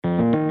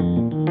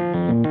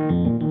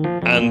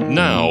And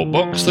now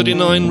Box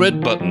 39 Red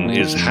Button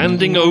is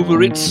handing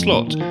over its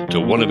slot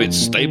to one of its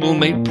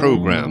stablemate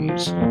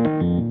programs.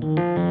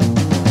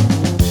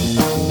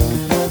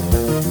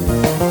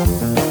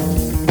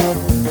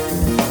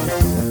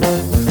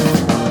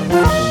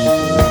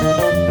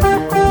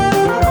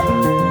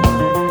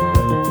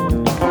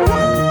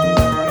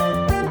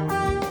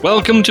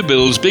 Welcome to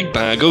Bill's Big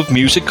Bag of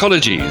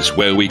Musicologies,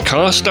 where we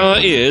cast our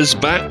ears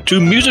back to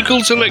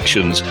musical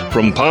selections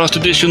from past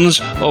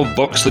editions of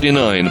Box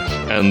 39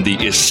 and the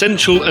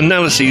essential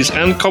analyses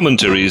and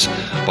commentaries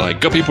by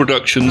Guppy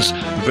Productions'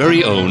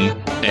 very own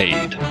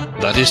Aid.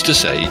 That is to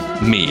say,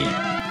 me.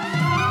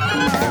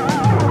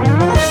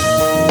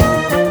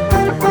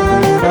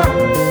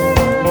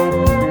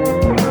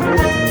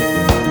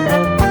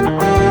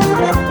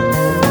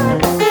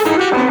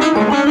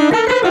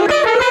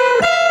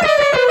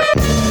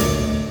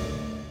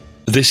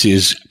 This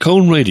is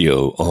Colne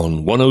Radio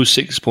on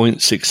 106.6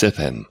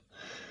 FM.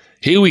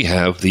 Here we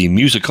have the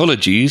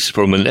musicologies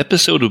from an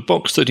episode of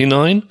Box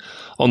 39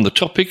 on the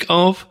topic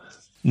of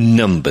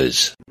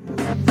numbers.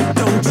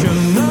 Don't you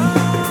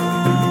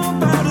know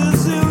about a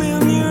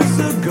zillion years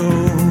ago?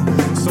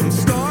 Some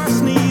star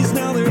sneezed,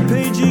 now they're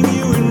paging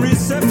you in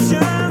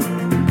reception.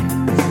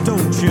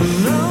 Don't you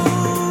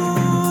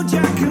know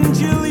Jack and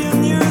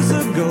Jillian years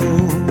ago?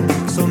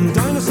 Some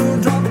dinosaur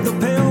dropped the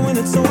pail when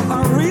it saw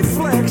our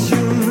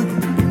reflection.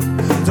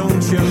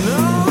 Don't you know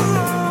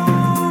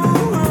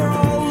we're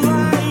all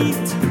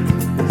right?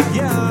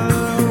 Yeah,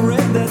 I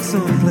read that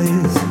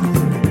someplace.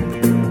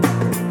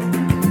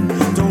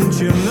 Don't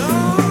you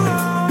know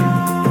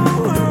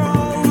we're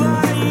all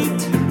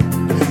right?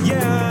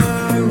 Yeah,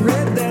 I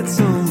read that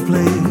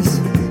someplace.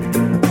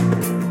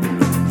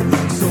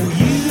 So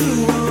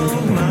you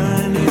won't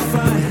mind if I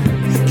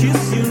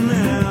kiss you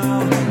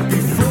now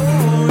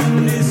before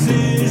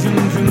indecision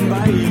can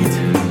bite.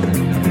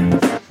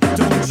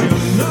 Don't you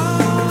know?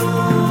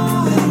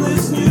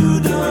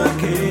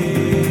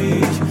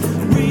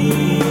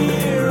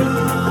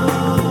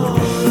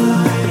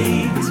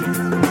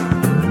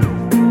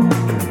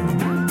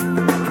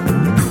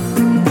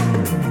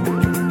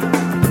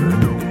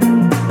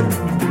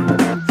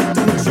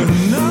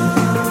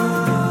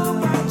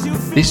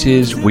 This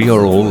is We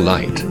Are All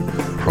Light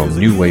from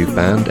new wave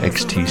band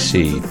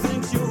XTC,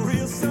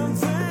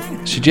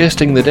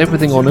 suggesting that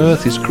everything on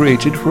Earth is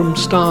created from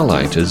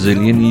starlight a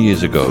zillion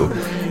years ago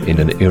in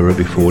an era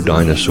before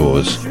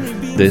dinosaurs.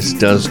 This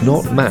does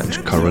not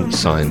match current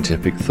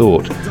scientific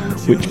thought,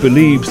 which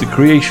believes the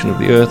creation of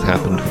the Earth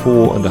happened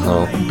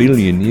 4.5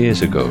 billion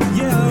years ago.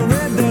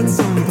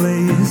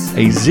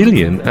 A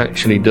zillion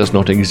actually does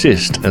not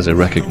exist as a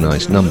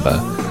recognized number,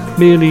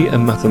 merely a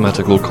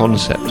mathematical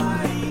concept.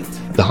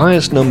 The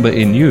highest number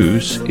in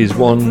use is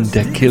 1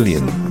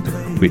 decillion,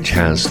 which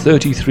has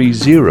 33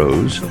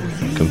 zeros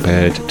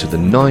compared to the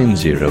 9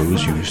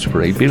 zeros used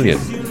for a billion.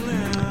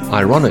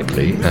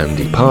 Ironically,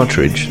 Andy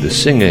Partridge, the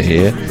singer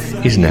here,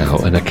 is now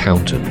an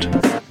accountant.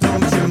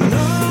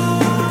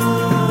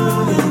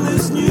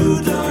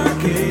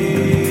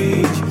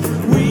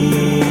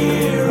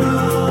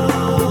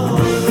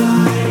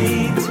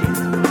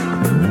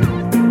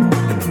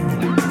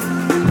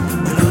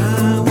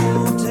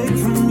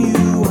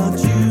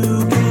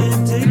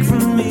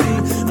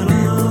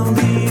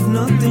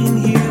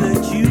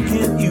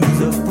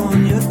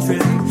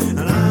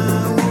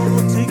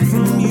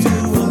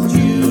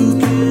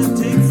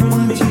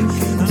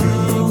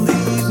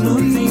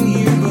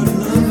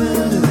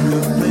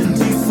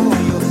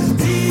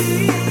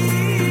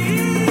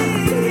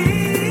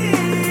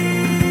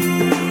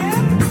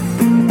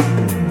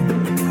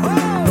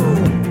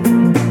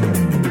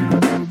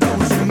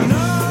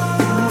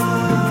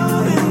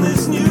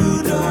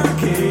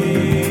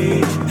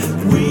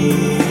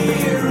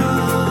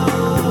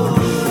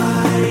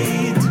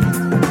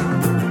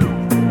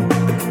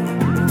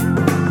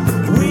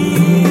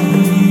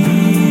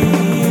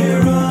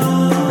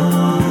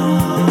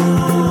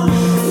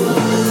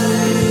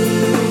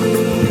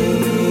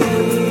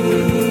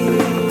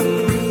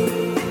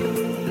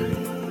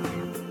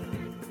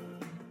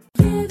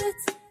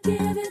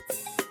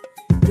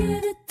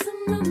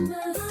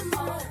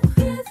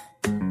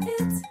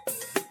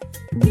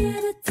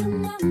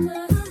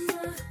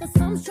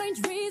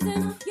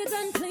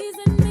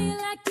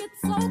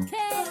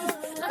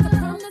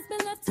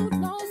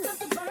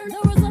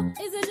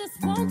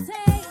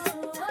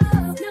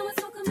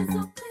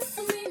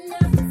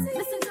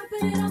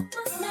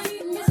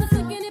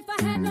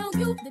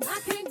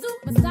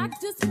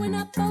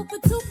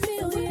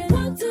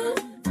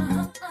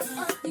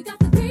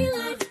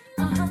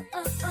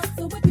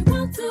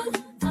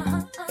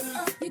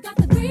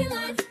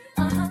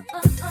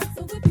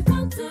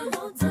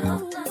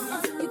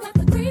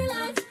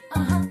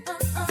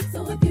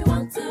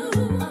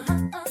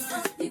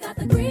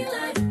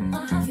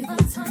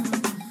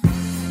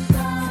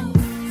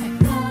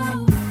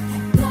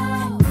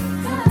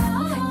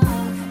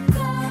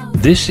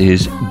 This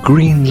is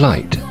Green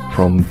Light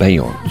from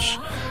Beyonce.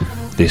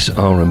 This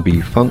R&B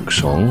funk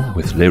song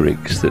with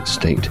lyrics that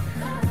state,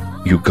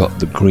 "You got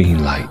the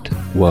green light,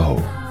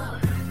 whoa."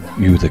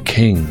 You the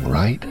king,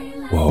 right?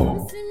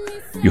 Whoa.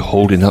 You're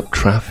holding up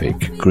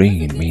traffic,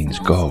 green means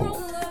go.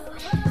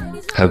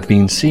 Have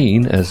been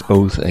seen as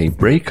both a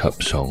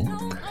breakup song,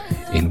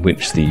 in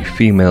which the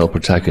female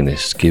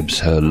protagonist gives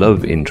her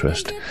love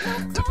interest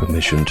the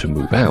permission to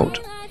move out,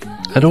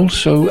 and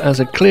also as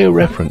a clear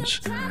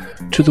reference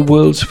to the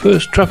world's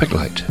first traffic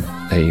light,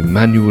 a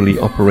manually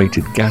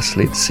operated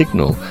gaslit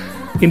signal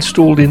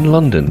installed in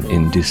London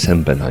in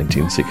December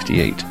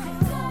 1968.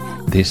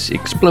 This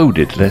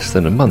exploded less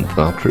than a month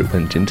after it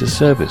went into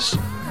service,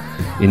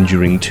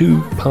 injuring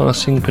 2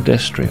 passing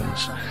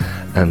pedestrians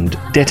and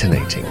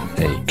detonating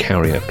a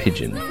carrier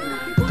pigeon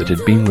that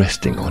had been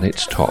resting on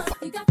its top.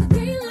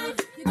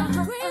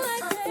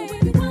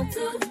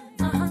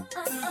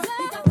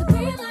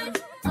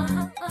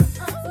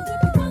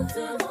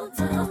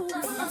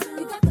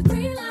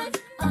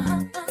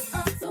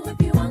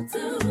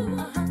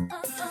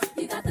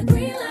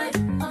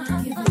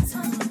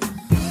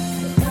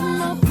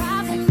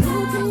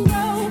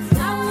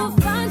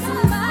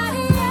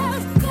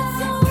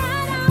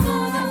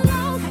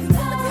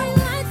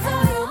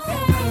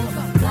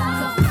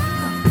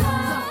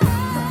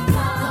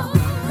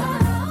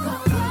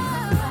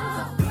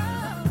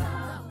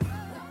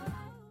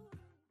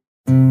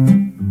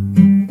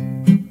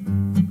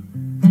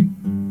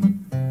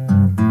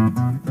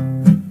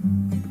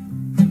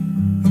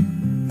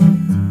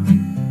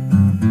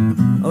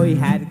 I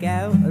had a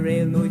gal, a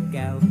real nice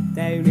gal,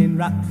 down in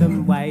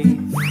Wroxham Way.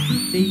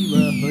 She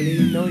were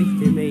fully nice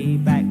to me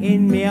back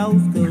in me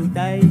old school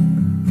days.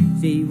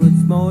 She would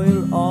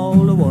smile all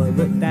the while,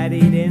 but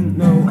Daddy didn't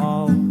know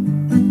all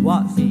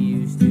what she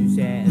used to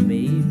say to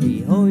me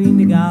behind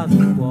the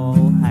garden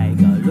wall. Hey,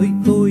 got a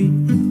light boy,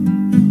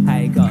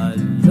 hey, got a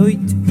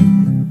light.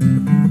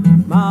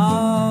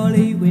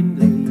 Molly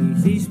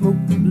Windley, she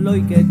smoked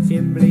like a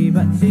chimney,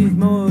 but she's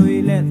my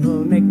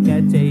little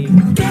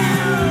nicotine.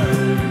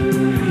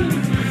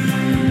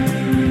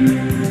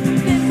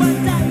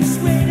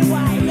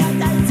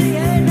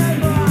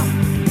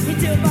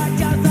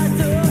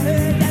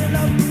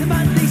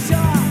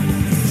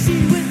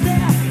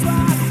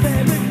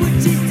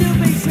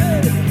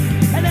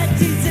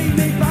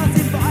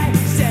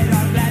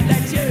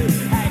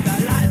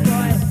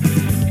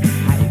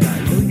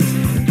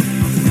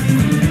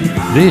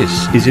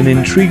 This is an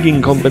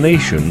intriguing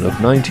combination of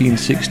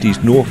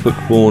 1960s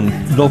Norfolk-born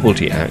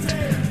novelty act,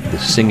 The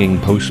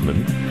Singing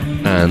Postman,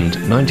 and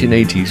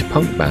 1980s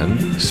punk band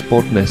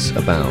Spodness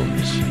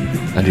Abounds,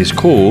 and is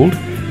called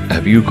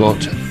Have You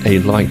Got a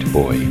Light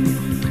Boy?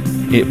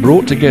 It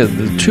brought together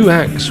the 2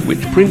 acts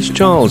which Prince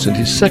Charles and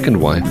his second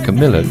wife,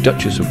 Camilla,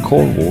 Duchess of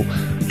Cornwall,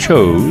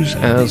 chose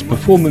as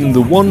performing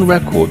the one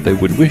record they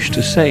would wish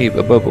to save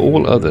above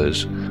all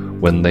others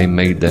when they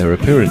made their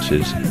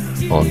appearances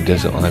on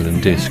Desert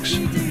Island Discs.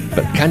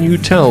 But can you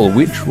tell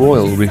which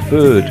royal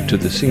referred to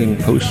the Singing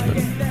Postman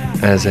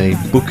as a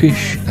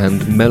bookish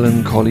and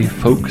melancholy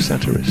folk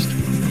satirist,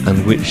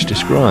 and which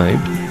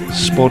described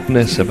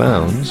Spodness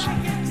Abounds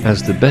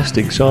as the best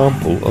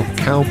example of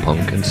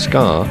cowpunk and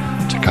ska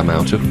to come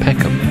out of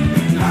Peckham?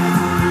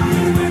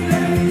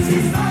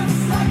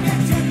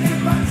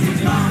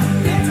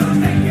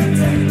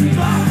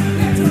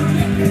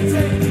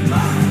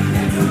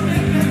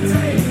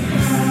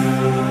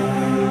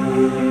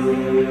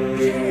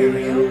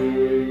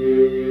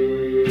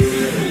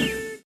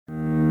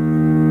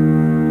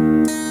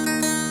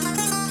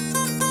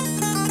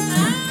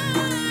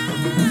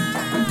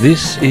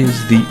 This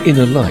is The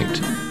Inner Light,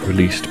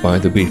 released by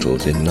the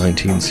Beatles in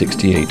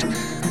 1968,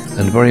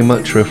 and very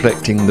much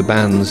reflecting the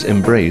band's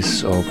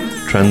embrace of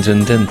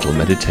transcendental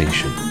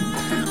meditation,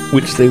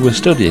 which they were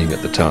studying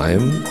at the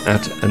time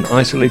at an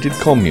isolated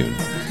commune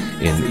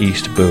in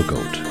East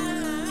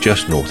Burgolt,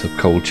 just north of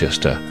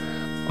Colchester,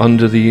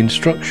 under the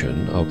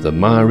instruction of the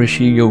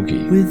Maharishi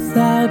Yogi.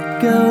 Without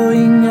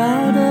going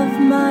out of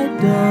my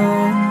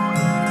door,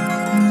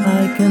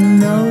 I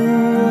can know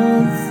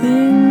all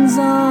things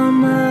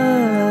on earth.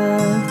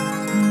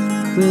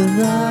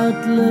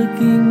 Without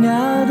looking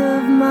out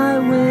of my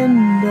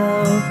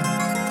window,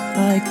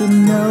 I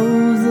can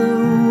know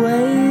the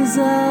ways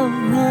of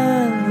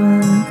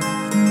heaven.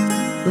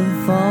 The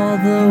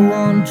farther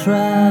one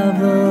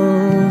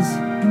travels,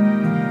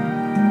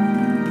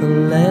 the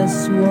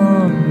less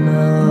one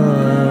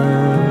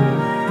knows,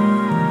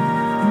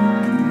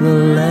 the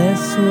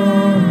less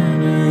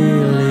one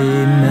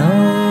really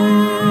knows.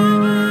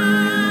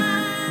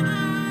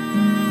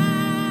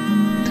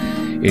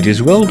 It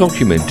is well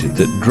documented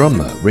that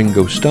drummer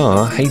Ringo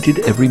Starr hated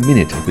every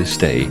minute of his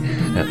stay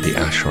at the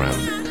ashram,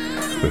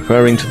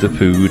 referring to the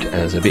food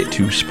as a bit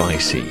too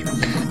spicy,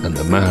 and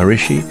the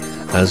Maharishi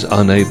as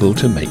unable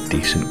to make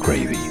decent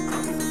gravy.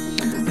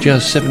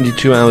 Just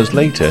 72 hours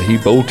later, he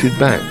bolted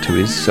back to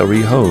his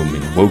Surrey home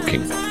in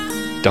Woking,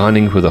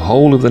 dining for the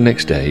whole of the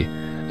next day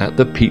at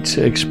the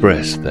Pizza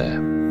Express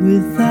there.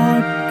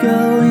 Without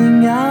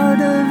going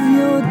out of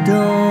your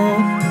door,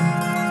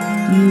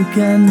 you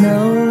can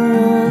know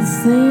all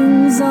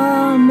things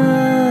on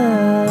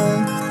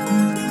earth.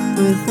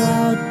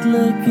 Without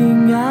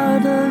looking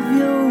out of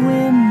your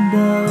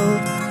window,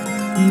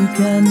 you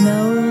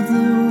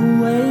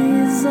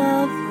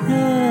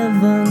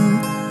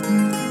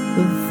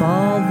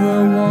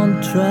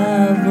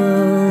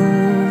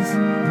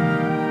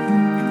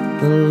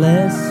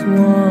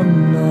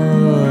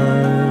know,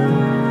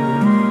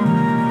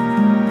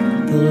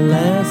 the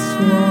less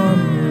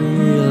one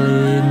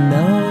really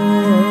knows.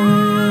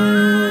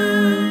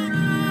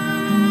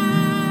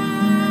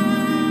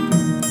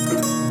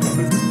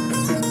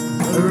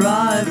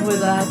 Arrive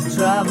without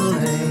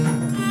traveling,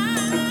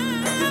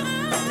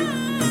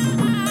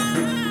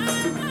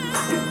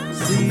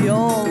 see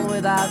all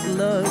without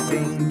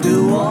looking,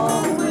 do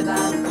all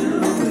without doing.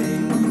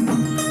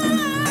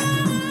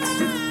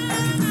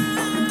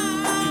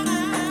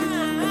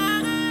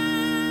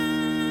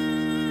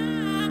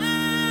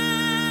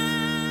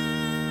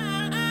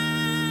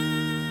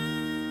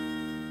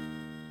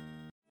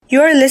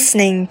 You're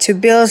listening to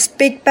Bill's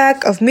Big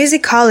Bag of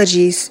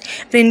Musicologies,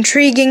 an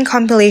intriguing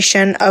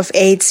compilation of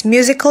Aid's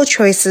musical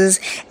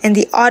choices and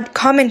the odd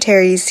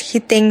commentaries he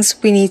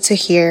thinks we need to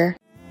hear.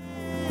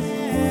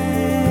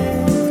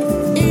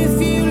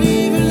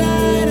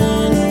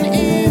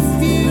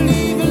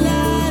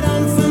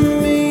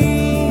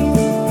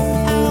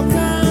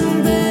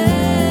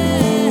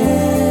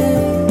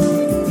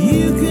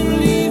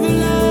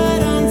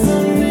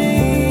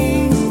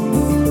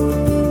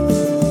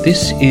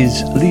 This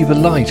is Leave a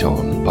Light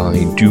On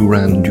by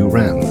Duran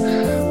Duran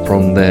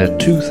from their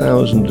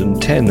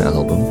 2010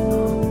 album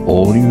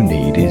All You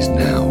Need Is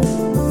Now.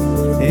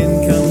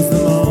 In comes the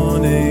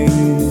morning,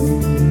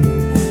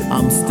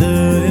 I'm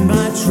stood in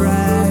my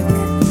track,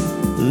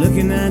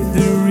 looking at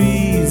the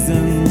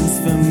reasons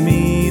for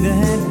me to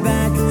head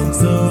back,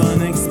 so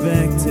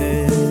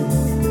unexpected.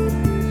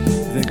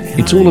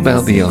 It's all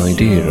about the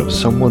idea of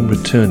someone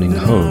returning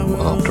home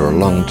after a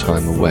long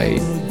time away,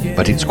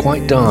 but it's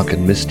quite dark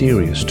and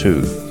mysterious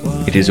too.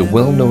 It is a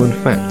well-known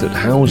fact that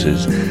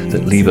houses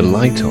that leave a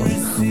light on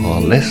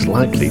are less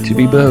likely to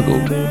be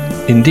burgled.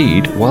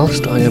 Indeed,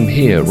 whilst I am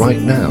here right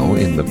now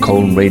in the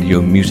Colne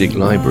Radio Music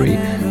Library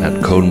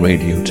at Colne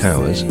Radio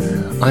Towers,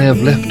 I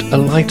have left a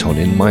light on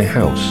in my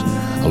house,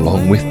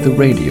 along with the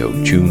radio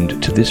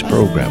tuned to this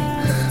program,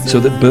 so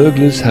that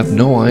burglars have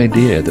no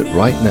idea that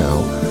right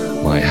now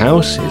my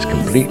house is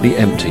completely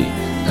empty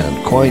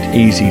and quite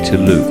easy to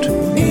loot.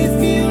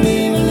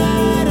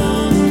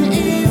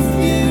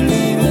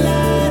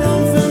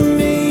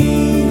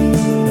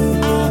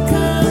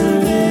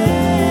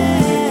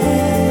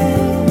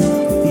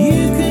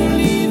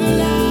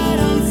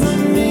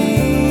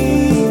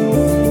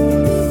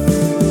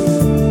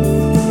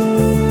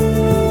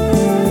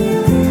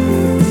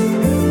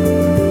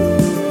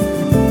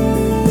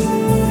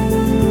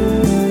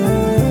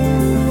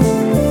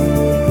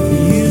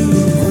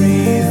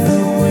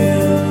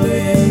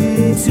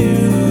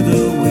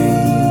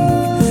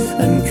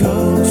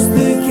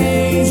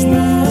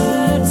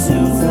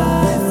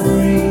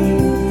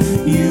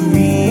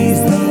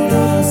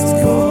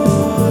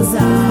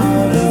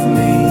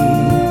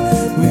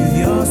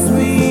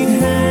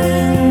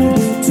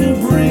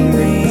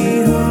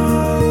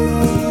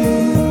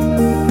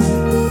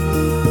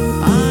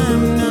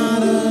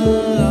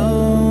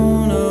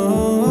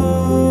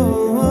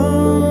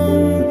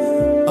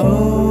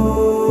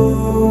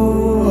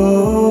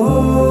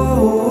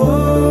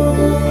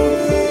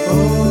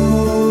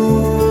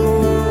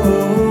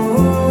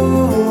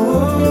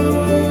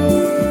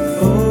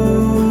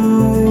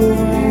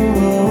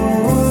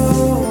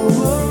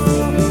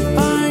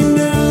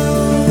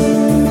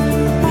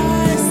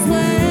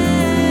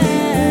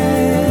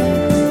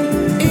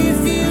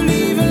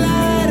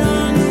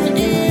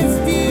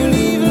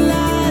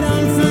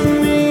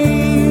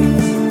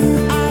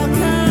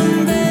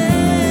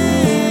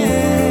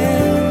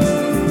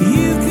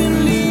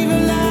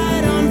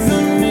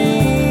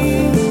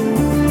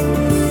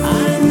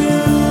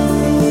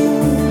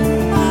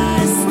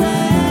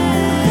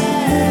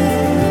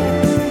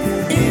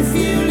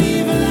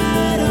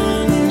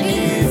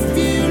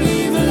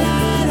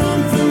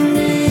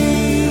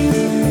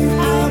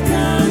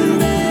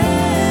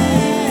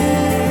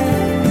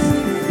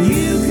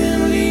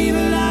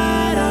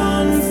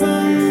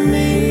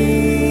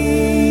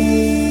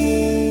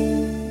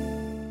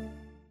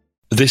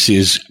 This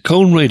is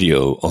Colne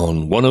Radio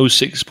on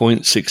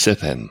 106.6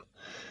 FM.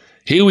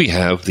 Here we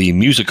have the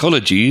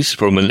musicologies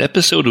from an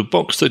episode of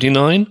Box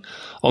 39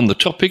 on the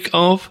topic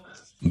of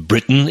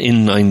Britain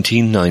in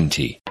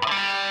 1990.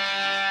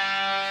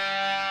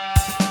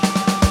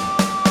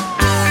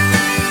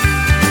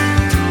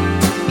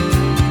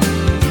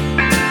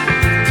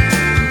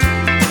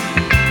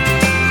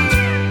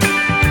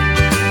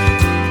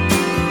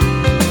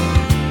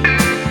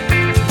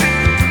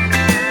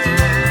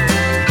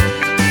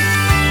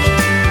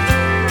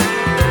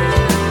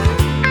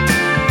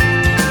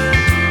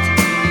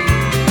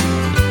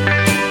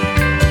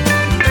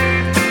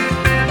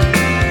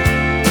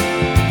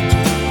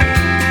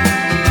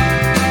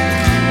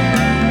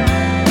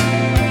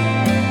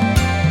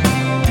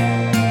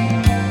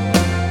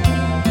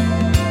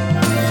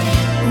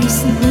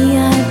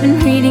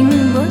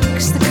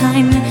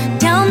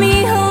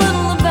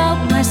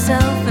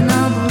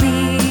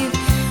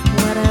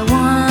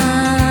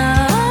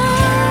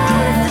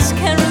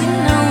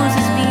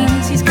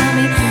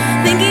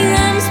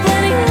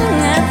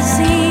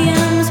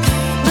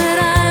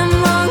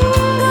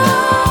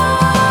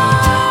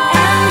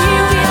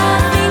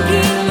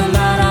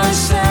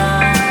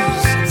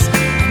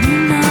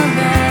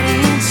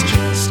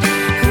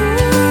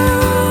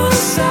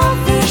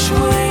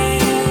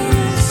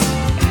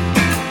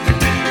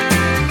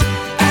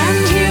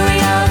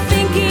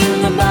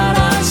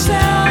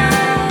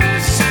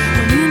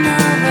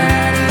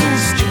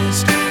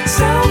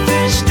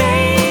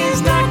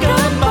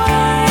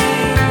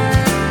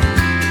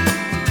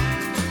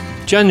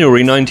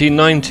 January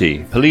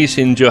 1990, police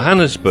in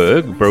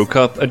Johannesburg broke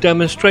up a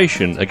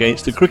demonstration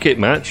against a cricket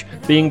match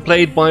being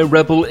played by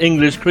rebel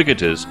English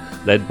cricketers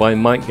led by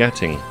Mike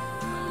Gatting.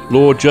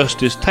 Lord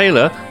Justice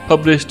Taylor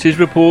published his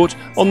report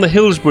on the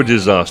Hillsborough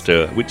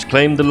disaster, which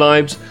claimed the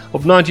lives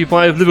of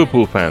 95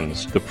 Liverpool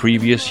fans the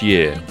previous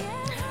year.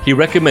 He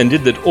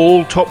recommended that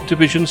all top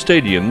division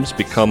stadiums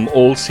become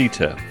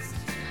all-seater.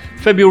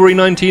 February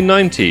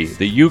 1990,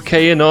 the UK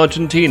and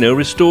Argentina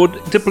restored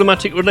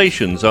diplomatic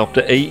relations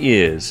after 8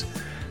 years.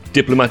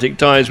 Diplomatic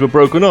ties were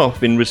broken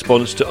off in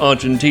response to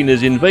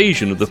Argentina's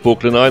invasion of the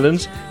Falkland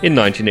Islands in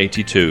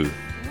 1982.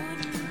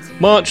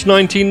 March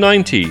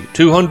 1990,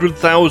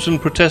 200,000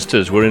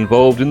 protesters were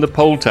involved in the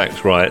poll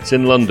tax riots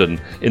in London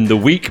in the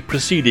week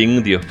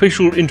preceding the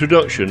official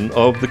introduction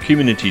of the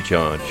community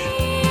charge.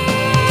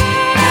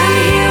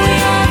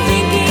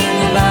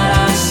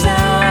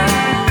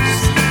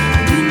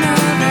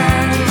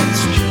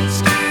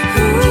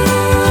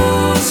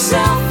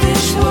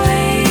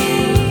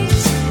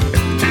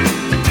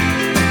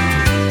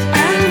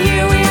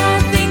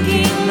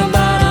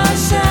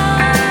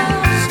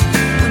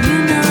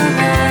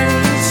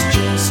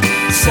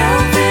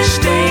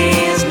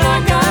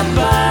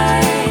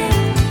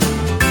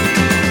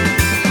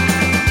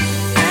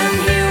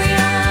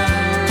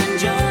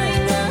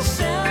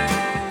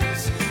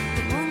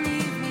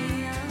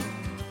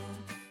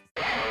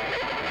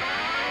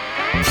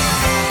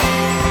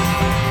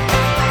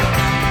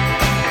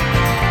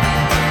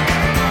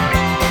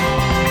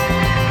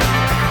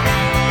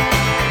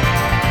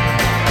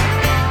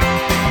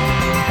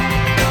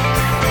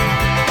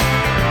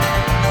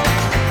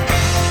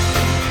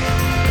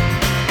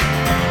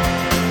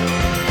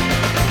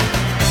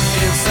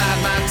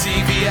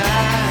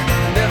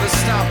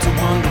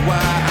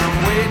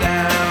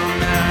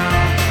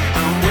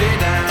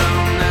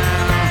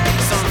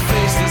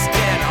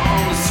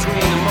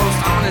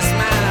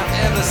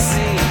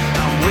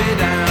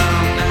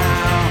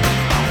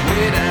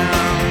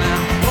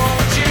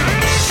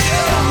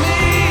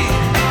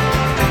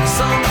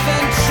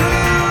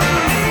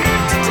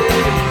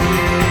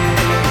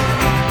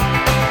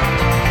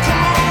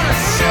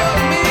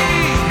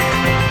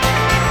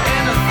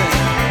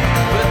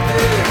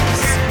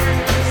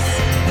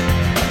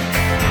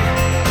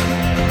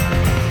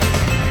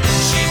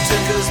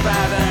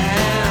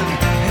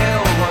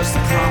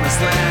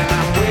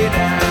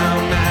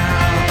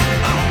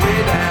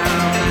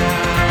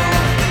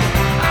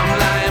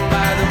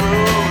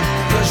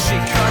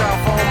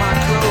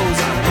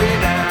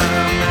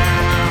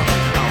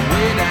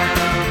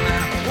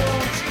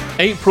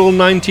 April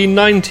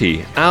 1990,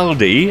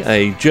 Aldi,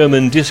 a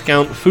German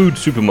discount food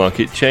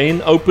supermarket chain,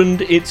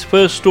 opened its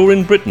first store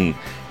in Britain,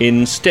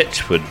 in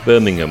Stetchford,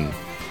 Birmingham.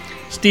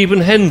 Stephen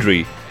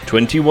Hendry,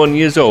 21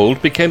 years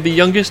old, became the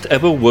youngest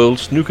ever world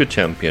snooker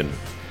champion.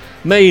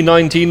 May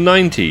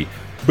 1990,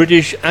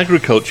 British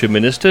Agriculture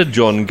Minister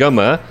John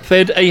Gummer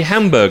fed a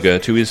hamburger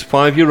to his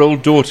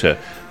 5-year-old daughter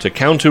to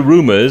counter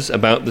rumours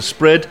about the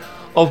spread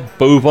of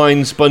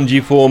bovine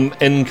spongiform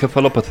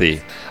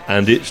encephalopathy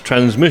and its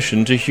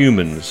transmission to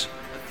humans.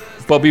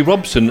 Bobby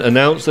Robson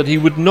announced that he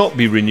would not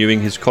be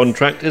renewing his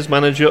contract as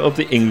manager of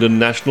the England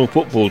national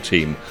football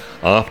team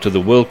after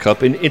the World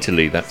Cup in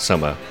Italy that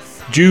summer.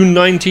 June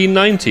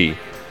 1990,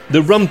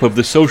 the rump of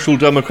the Social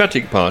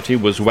Democratic Party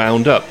was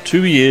wound up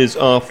 2 years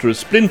after a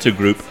splinter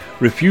group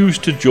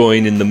refused to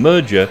join in the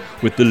merger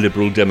with the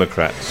Liberal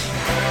Democrats.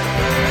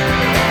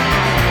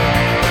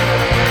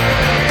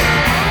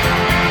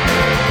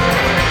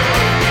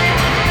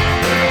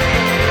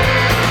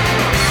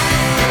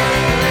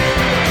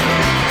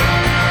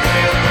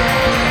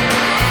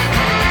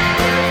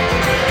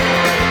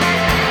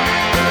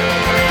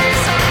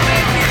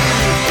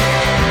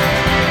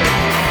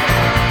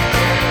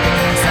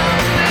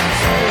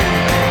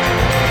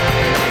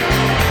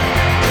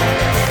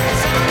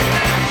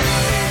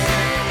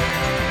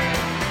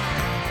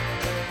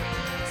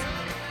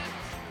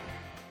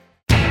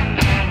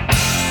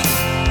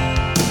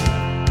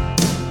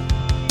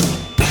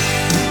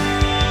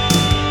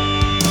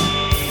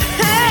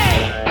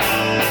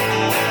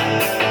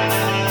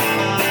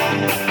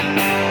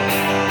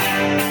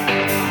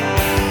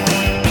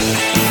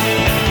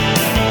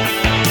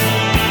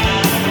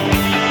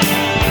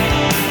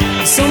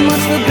 So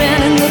much for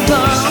banning the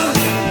bomb.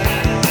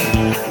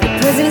 The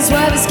president's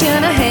wife is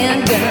carrying a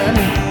handgun.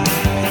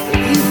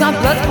 You've got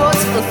blood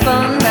sports for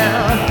fun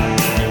now.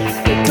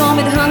 They call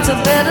me the hunter,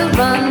 better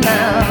run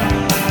now.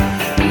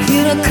 You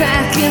hear a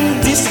crack in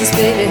the distance,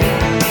 baby.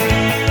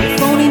 Your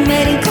phony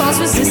mating cause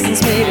resistance,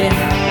 baby.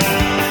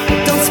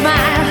 But don't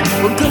smile,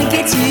 we're gonna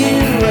get you.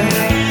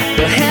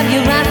 We'll have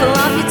your rifle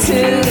off you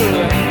too.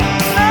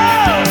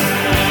 Oh!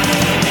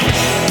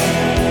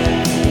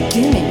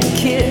 Give me a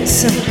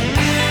kiss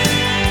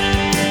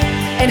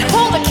and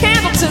hold a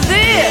candle to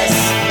this.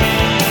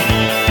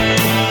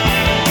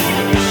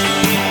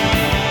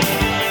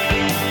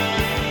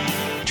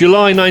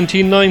 July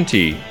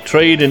 1990,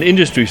 Trade and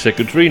Industry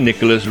Secretary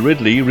Nicholas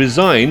Ridley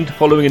resigned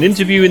following an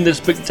interview in The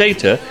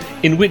Spectator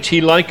in which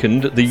he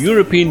likened the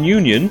European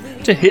Union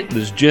to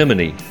Hitler's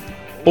Germany.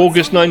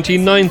 August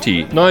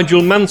 1990,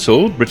 Nigel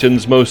Mansell,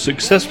 Britain's most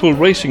successful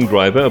racing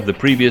driver of the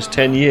previous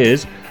 10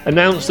 years,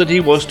 announced that he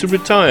was to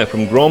retire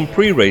from Grand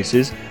Prix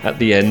races at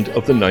the end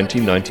of the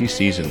 1990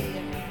 season.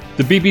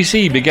 The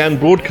BBC began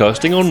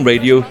broadcasting on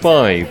Radio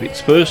 5,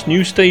 its first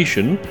new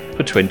station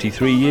for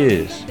 23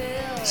 years.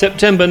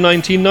 September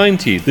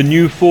 1990, the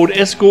new Ford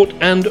Escort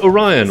and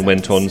Orion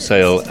went on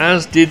sale,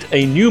 as did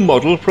a new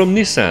model from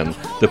Nissan,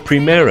 the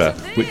Primera,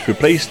 which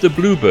replaced the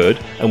Bluebird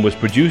and was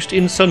produced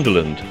in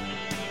Sunderland.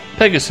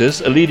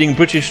 Pegasus, a leading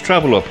British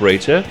travel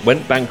operator,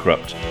 went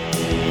bankrupt.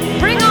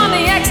 Bring on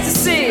the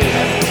ecstasy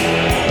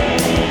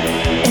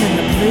and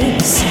the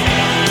blues.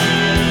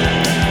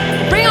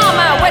 Bring on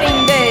my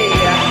wedding day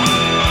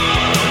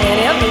and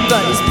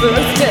everybody's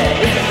birthday.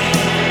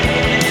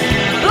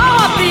 Blow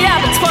up the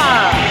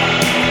abattoir.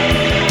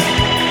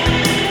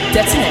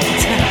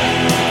 Detonate.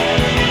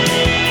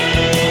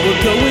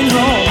 We're going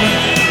home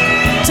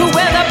to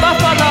where the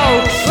buffalo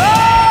roll.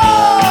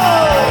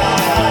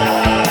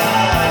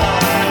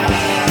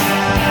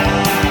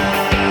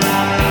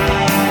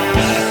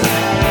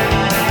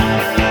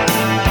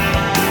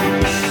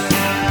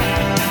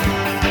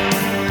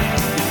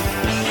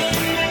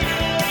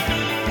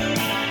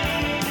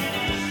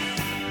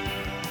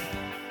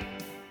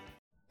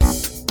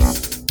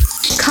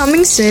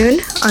 Coming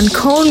soon on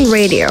Cone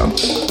Radio.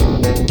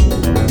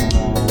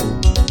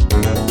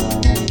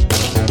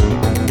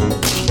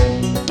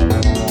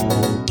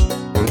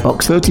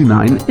 Box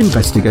 39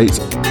 investigates.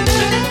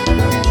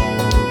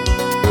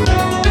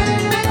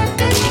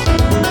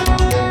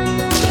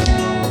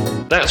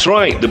 That's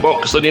right, the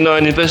Box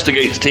 39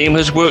 Investigates team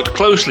has worked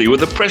closely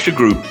with a pressure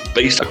group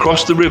based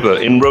across the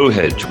river in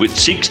Rowhedge, which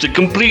seeks to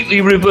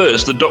completely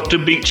reverse the Dr.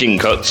 Beeching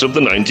cuts of the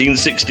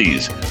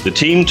 1960s. The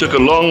team took a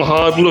long,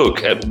 hard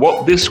look at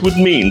what this would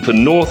mean for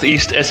North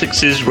East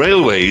Essex's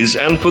railways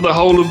and for the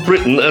whole of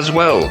Britain as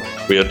well.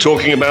 We are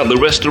talking about the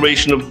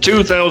restoration of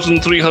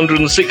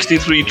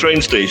 2,363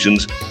 train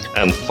stations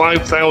and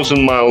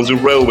 5,000 miles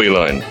of railway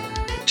line.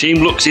 The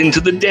team looks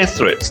into the death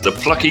threats the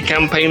plucky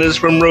campaigners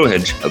from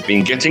Rowhedge have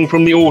been getting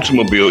from the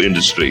automobile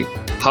industry.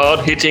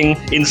 Hard-hitting,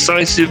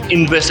 incisive,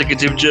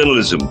 investigative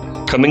journalism,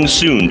 coming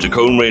soon to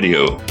Cone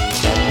Radio.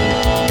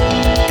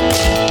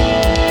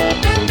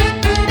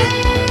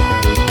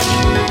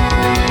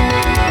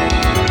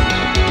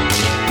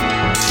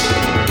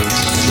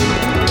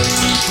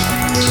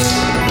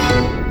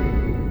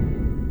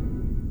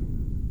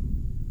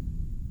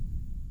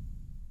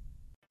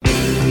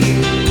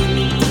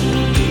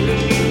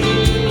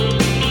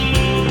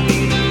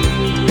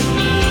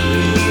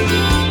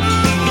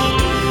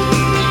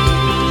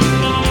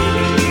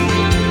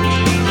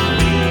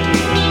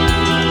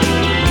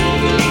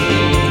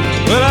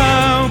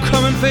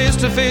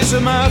 To face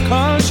of my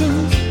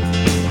conscience,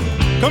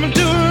 coming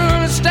to an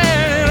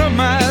understanding of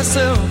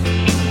myself.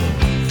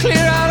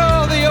 Clear out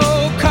all the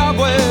old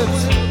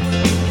cobwebs,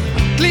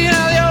 clean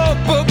out the old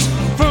books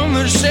from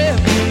the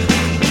shelf.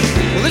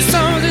 Well, this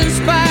song's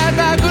inspired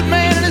by a good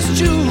man and his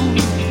Jew,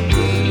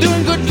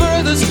 doing good for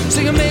others,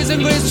 sing Amazing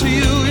Grace to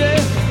you,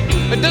 yeah.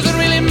 It doesn't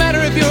really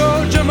matter if you're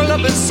all jumbled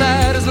up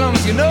inside, as long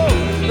as you know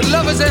that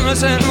love is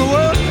endless and the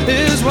world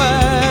is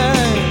wide.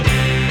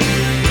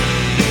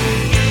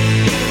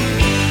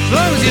 As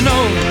long as you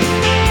know.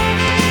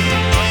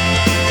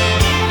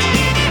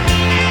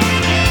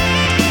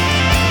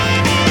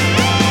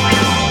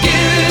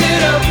 Give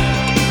it up,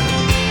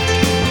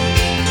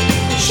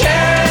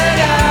 share it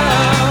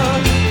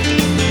out,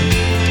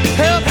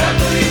 help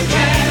who you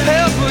can,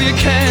 help who you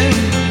can.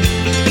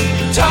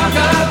 Talk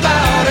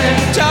about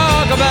it,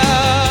 talk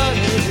about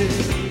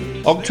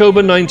it.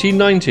 October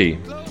 1990.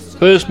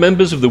 First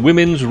members of the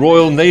Women's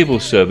Royal Naval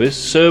Service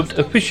served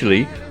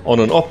officially on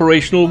an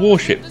operational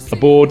warship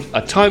aboard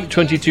a Type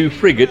 22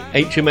 frigate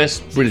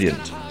HMS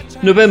Brilliant.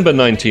 November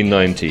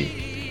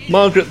 1990.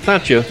 Margaret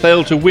Thatcher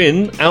failed to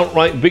win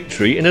outright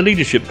victory in a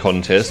leadership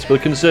contest for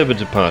the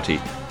Conservative Party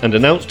and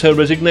announced her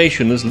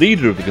resignation as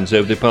leader of the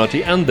Conservative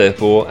Party and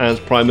therefore as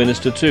Prime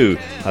Minister too,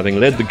 having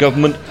led the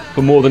government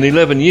for more than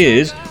 11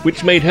 years,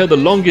 which made her the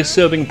longest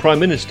serving Prime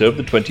Minister of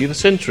the 20th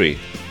century.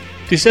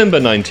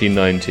 December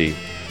 1990.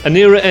 An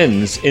era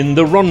ends in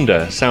the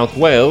Rhondda, South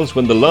Wales,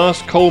 when the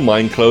last coal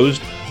mine closed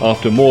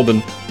after more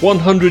than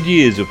 100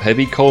 years of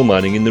heavy coal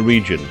mining in the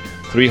region.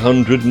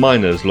 300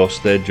 miners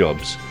lost their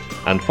jobs.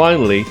 And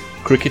finally,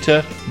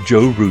 cricketer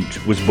Joe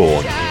Root was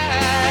born.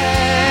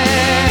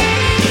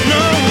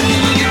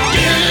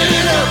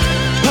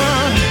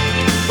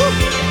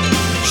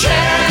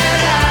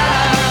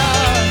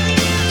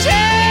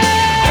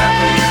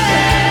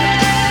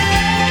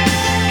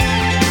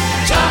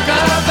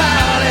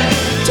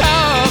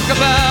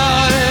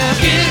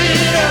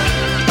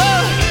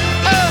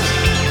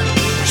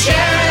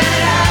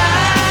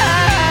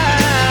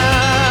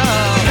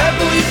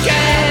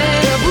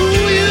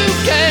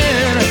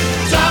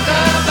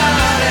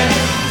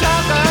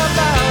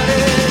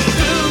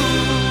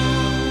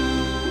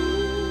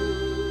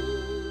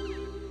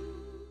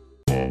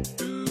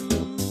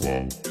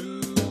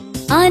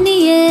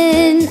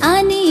 Onion,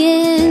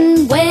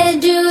 onion, where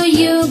do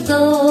you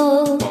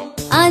go?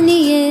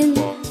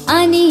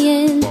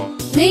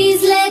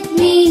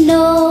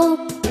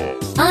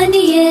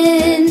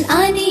 Onion,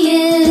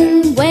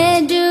 onion,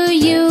 where do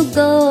you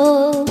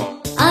go?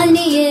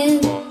 Onion,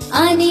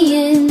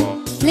 onion,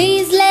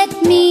 please let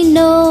me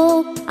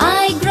know.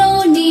 I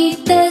grow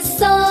neath the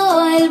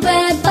soil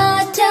where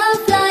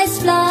butterflies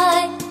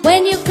fly.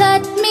 When you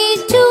cut me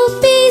to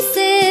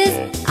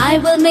pieces, I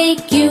will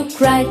make you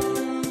cry.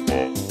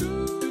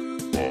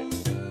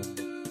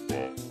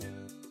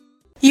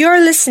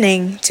 You're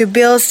listening to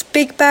Bill's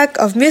Big Bag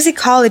of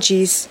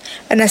Musicologies,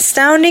 an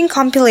astounding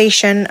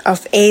compilation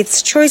of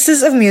 8's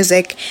choices of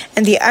music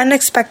and the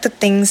unexpected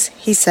things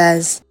he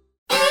says.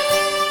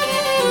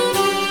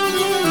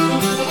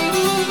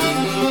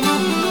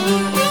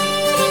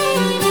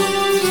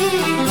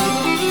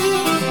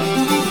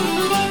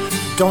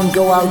 Don't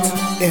go out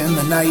in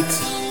the night,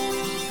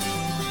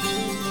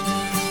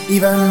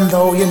 even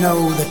though you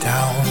know the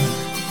town.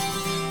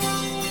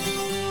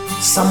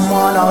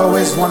 Someone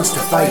always wants to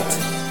fight.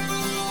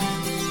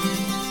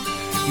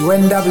 You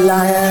end up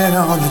lying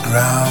on the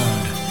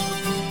ground.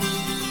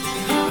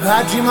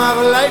 I dream of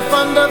life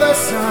under the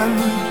sun.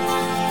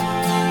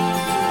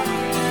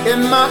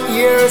 In my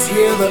ears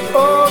hear the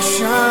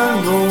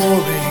ocean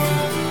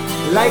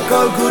roaring, like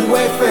all good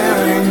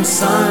wayfaring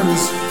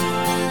sons.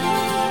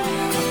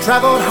 I've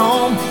traveled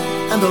home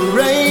and the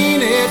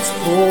rain it's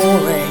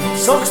pouring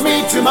soaks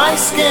me to my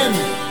skin.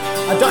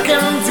 I duck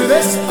into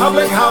this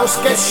public house,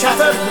 get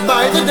shattered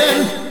by the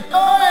din.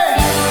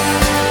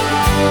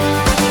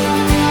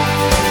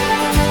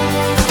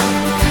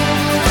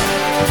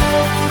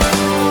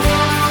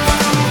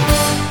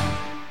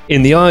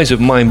 In the eyes of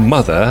my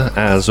mother,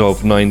 as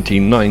of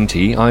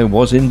 1990, I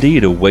was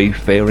indeed a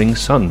wayfaring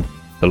son,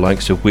 the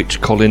likes of which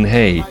Colin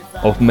Hay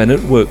of Men at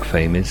Work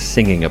fame is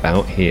singing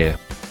about here.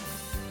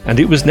 And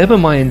it was never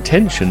my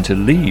intention to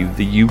leave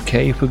the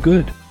UK for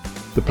good.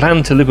 The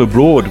plan to live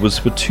abroad was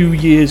for 2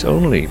 years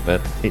only,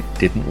 but it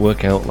didn't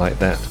work out like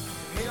that.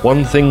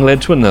 One thing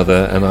led to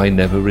another and I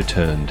never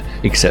returned,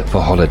 except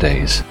for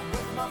holidays.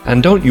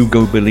 And don't you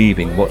go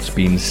believing what's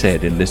been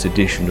said in this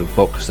edition of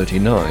Box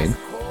 39.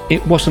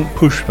 It wasn't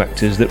push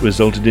factors that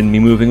resulted in me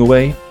moving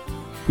away.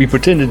 We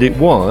pretended it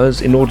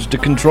was in order to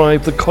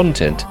contrive the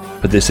content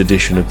for this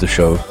edition of the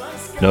show.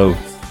 No,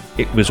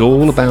 it was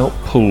all about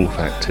pull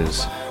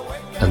factors.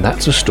 And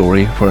that's a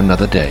story for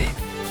another day.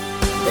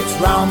 It's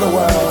round the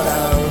world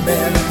I've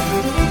been.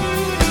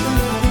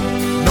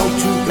 No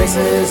two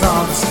places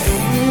are the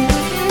same.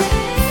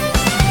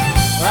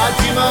 I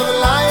dream of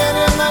lying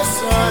in the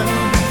sun.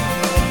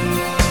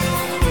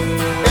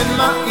 In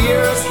my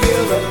ears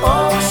hear the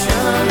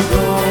ocean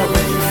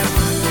roaring,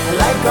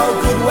 like all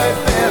good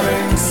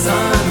wayfaring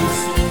sons.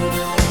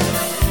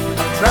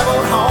 I've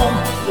traveled home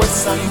with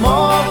some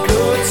more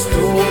good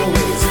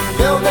stories,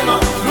 building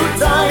up through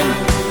time.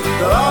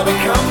 They'll all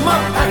become a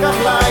pack of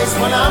lies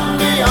when I'm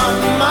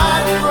beyond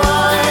my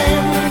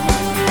prime.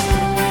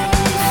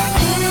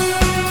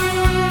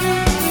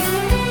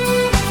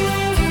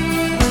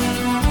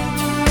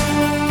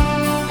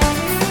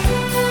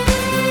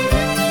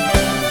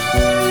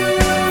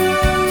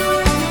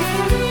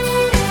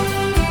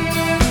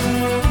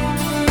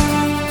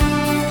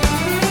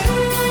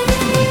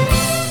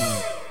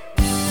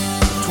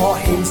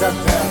 Torhins are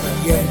better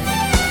yet.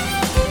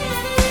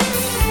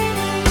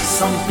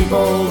 Some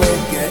people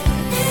will get.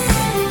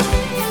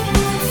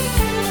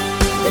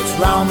 It's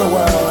round the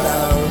world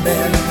I've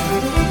been.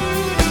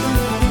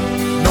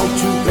 No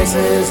two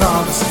places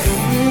are the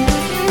same.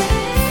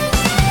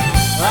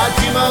 I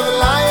dream of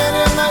lying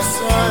in the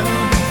sun.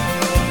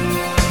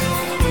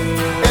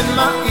 In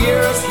my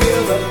ears hear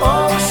the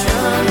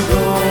ocean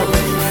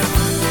roaring,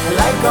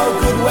 like all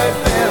good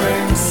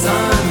wayfaring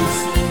sons.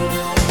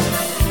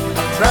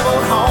 I've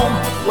traveled home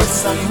with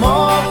some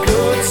more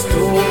good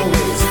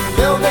stories,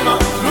 building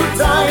up through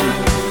time.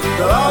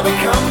 They'll all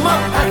become a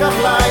pack of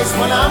lies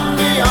when I'm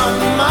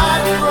beyond my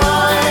prime.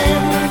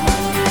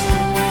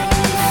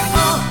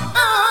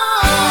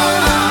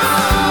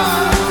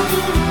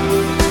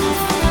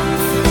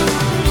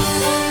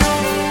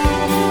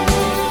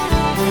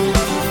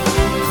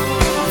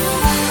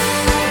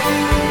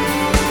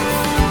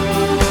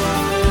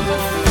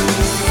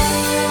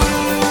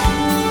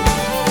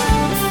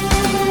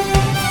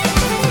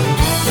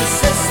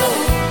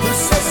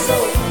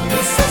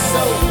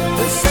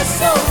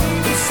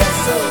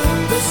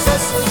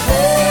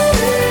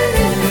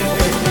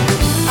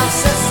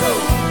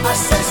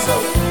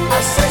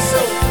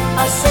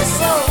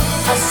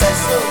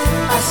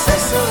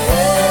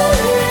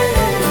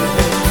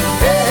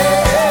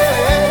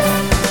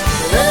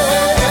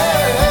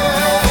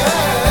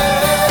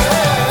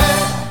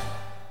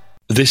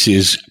 This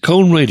is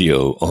Colne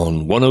Radio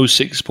on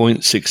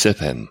 106.6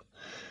 FM.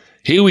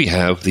 Here we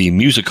have the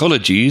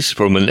musicologies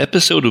from an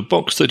episode of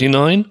Box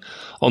 39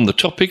 on the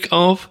topic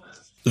of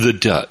the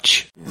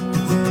Dutch.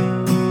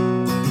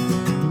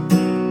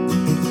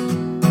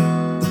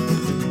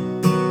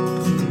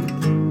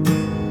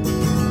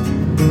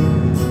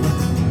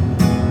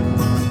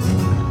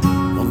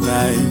 Want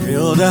wij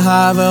wilden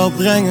haar wel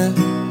brengen,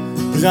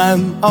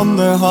 ruim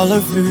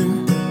 1,5 uur.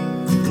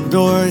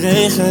 Door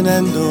regen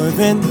en door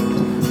wind,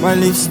 maar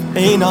liefst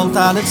 1 hand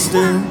aan het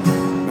stuur.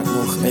 Met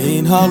nog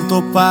 1 hand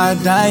op haar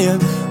dijen,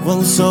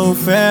 want zo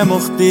ver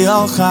mocht die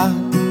al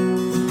gaan.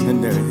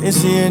 En er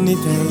is hier niet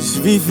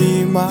eens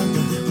wifi, maar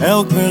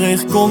elk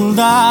bericht komt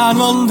aan,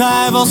 want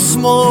hij was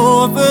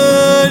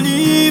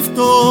smoorverliefd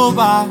op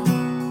haar.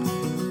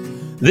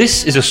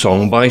 This is a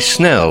song by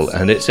Snell,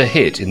 and it's a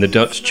hit in the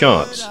Dutch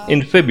charts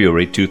in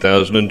February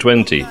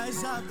 2020.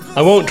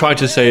 I won't try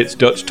to say its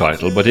Dutch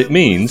title, but it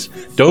means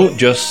don't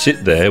just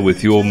sit there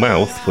with your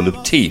mouth full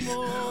of teeth,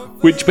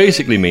 which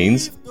basically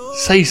means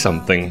say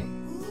something.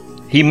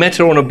 He met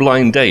her on a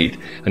blind date,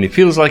 and he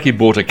feels like he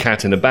bought a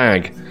cat in a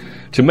bag.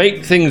 To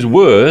make things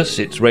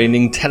worse, it's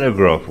raining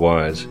telegraph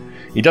wires.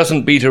 He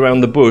doesn't beat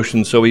around the bush,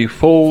 and so he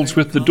falls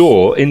with the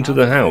door into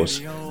the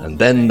house, and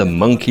then the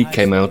monkey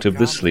came out of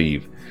the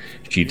sleeve.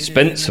 She'd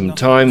spent some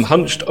time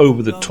hunched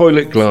over the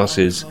toilet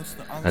glasses,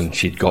 and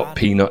she'd got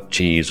peanut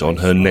cheese on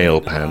her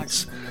nail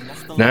pants.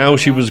 Now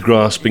she was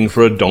grasping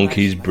for a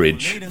donkey's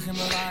bridge.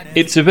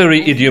 It's a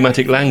very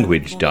idiomatic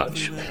language,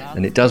 Dutch,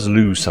 and it does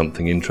lose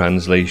something in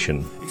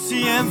translation. Ik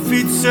zie hem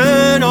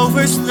fietsen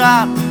over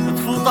straat, het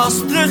voelt als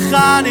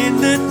teruggaan in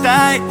de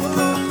tijd.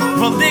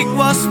 Want ik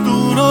was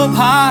toen op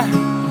haar,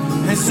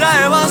 en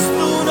zij was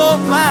toen op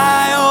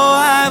mij. Oh,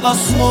 hij was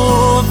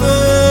zo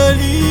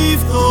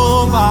verliefd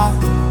op haar.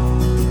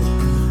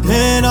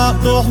 En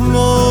had nog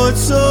nooit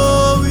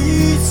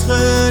zoiets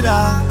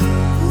gedaan.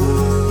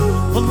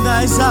 Want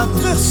hij zou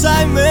terug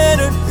zijn met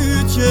een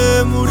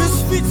uurtje. Moeders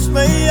fiets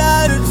mee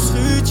uit het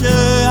schuurtje.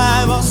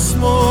 Hij was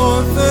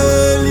mooi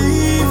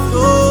verliefd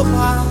op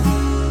haar.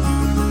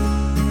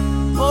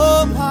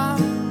 Op haar.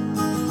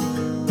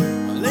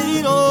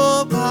 Alleen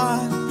op haar.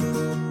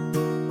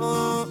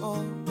 Oh, oh.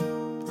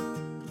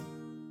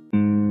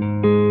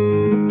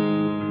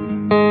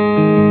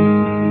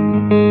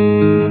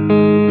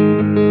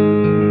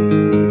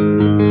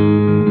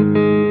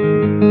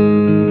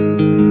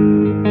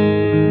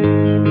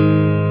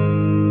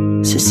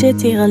 Ze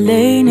zit hier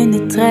alleen in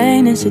de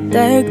trein en ze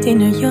duikt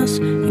in haar jas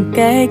en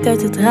kijkt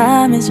uit het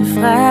raam en ze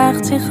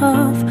vraagt zich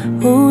af: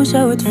 hoe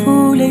zou het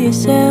voelen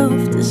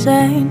jezelf te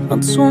zijn?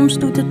 Want soms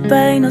doet het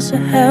pijn als ze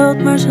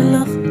huilt maar ze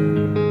lacht.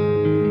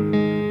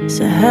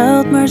 Ze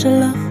huilt maar ze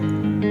lacht.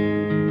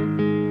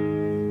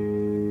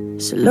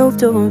 Ze loopt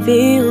door een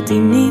wereld die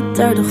niet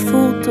aardig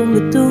voelt,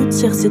 onbedoeld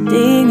zegt ze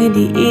dingen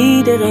die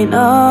iedereen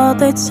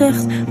altijd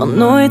zegt. Want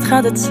nooit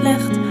gaat het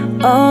slecht,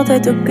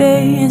 altijd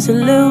oké. En ze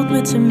lult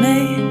met ze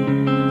mee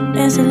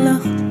en ze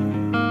lacht.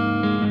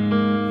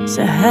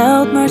 Ze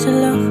huilt maar ze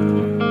lacht.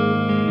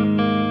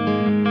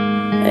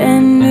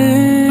 En nu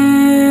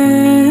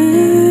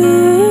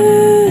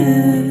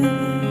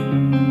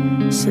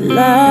ze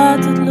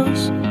laat het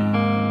los.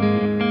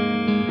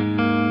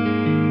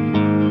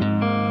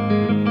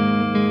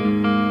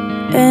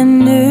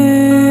 En nu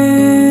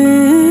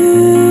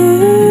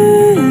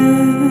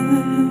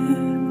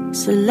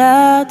ze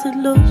laat het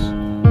los.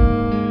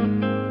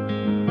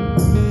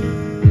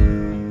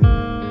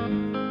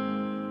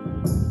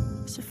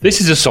 This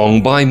is a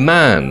song by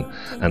Man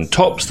and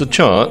tops the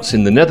charts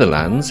in the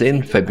Netherlands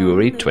in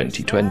February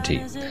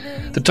 2020.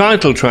 The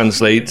title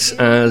translates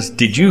as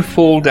 "Did you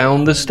fall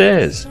down the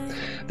stairs?"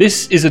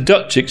 This is a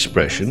Dutch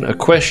expression, a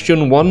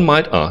question one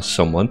might ask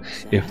someone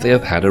if they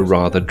have had a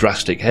rather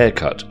drastic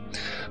haircut.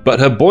 But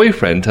her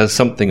boyfriend has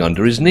something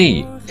under his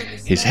knee.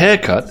 His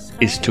haircut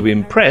is to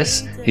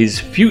impress his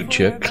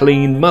future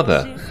clean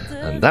mother,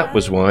 and that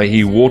was why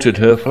he watered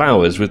her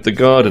flowers with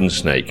the garden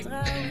snake.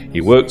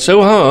 He worked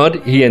so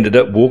hard, he ended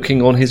up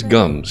walking on his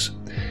gums.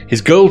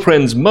 His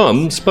girlfriend's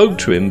mum spoke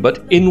to him, but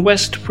in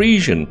West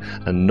Frisian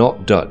and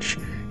not Dutch.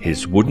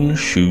 His wooden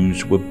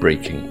shoes were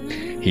breaking.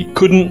 He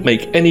couldn't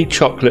make any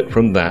chocolate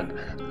from that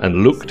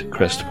and looked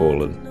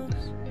crestfallen.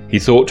 He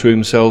thought to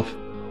himself,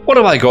 "What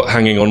have I got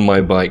hanging on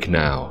my bike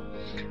now?"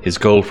 His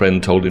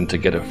girlfriend told him to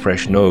get a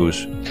fresh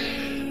nose.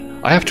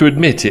 I have to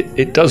admit,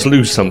 it does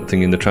lose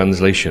something in the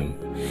translation.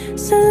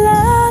 Ze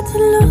laat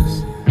het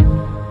los.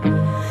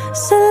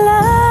 Ze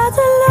laat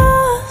het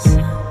los.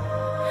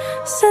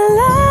 Ze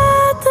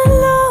laat het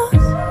los.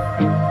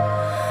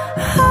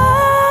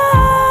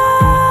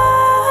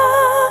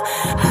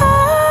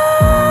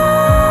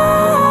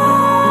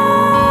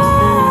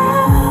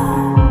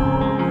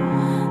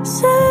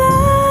 Ze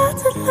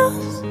laat het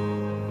los.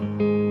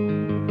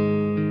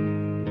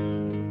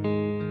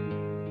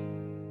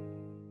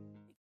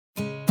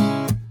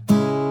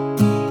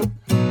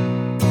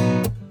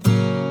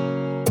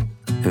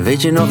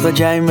 Weet je nog dat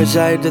jij me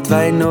zei dat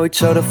wij nooit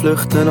zouden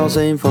vluchten als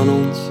een van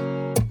ons?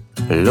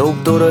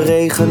 Loop door de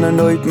regen en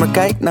nooit, maar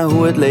kijk naar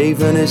hoe het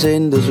leven is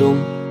in de zon.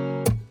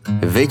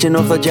 Weet je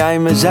nog dat jij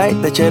me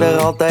zei dat jij er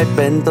altijd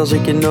bent als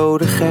ik je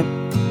nodig heb?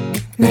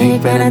 Nee,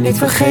 ik ben het niet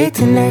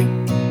vergeten, nee.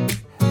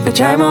 Wat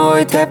jij me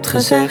ooit hebt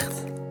gezegd.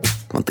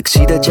 Want ik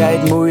zie dat jij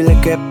het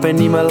moeilijk hebt en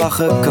niet meer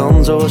lachen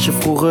kan zoals je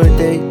vroeger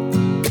deed.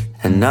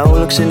 En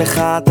nauwelijks in de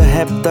gaten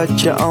hebt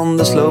dat je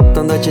anders loopt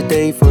dan dat je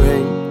deed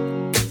voorheen.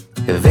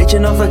 Weet je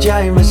nog dat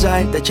jij me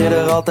zei dat je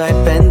er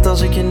altijd bent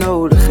als ik je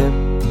nodig heb?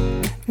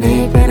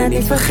 Nee, ik ben het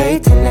niet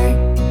vergeten, nee.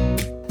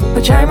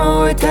 wat jij me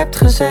ooit hebt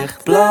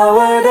gezegd.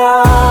 Blauwe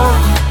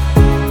dag,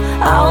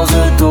 als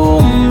het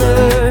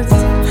dondert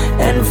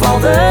en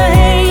valt de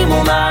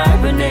hemel naar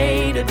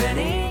beneden, ben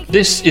ik.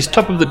 This is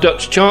top of the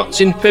Dutch charts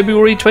in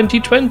February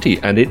 2020,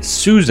 and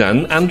it's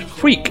Suzanne and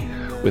Freak,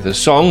 with a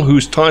song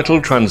whose title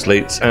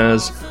translates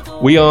as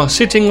 "We are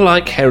sitting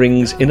like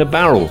herrings in a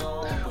barrel,"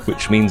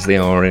 which means they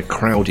are in a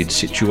crowded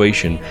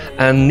situation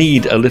and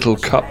need a little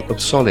cup of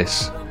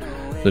solace.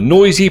 The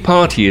noisy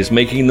party is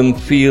making them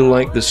feel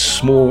like the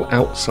small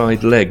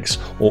outside legs,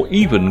 or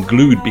even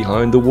glued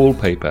behind the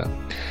wallpaper.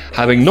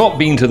 Having not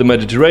been to the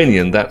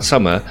Mediterranean that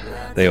summer,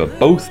 they are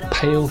both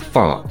pale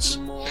farts.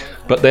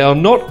 But they are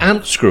not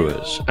ant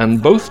screwers,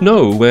 and both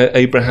know where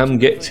Abraham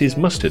gets his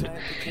mustard,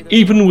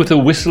 even with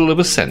a whistle of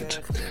assent.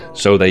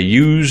 So they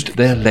used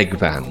their leg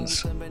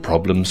vans.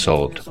 Problem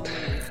solved.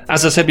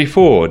 As I said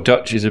before,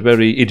 Dutch is a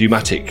very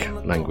idiomatic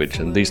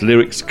language, and these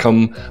lyrics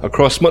come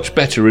across much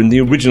better in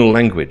the original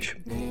language.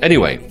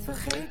 Anyway,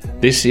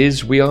 this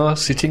is We Are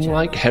Sitting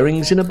Like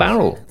Herrings in a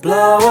Barrel.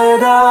 Blauwe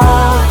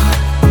dag,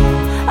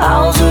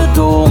 als het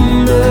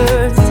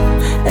dondert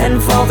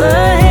en valt de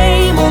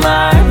hemel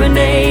naar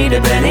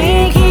beneden, ben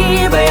ik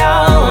hier bij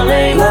jou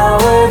alleen.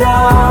 Blauwe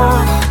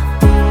dag,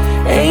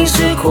 1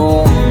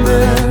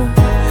 seconde,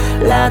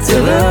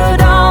 laten we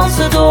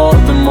dansen tot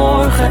de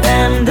morgen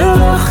en de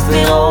lucht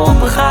weer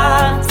open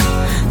gaat.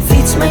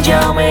 Fiets met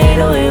jou mee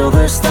door heel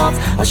de stad,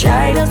 als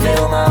jij dat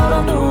wil, nou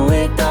dan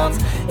doe ik dat.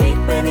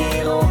 Ik ben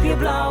hier op je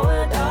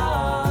blauwe dag.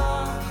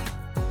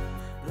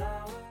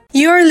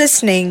 You're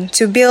listening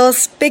to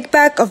Bill's Big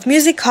Bag of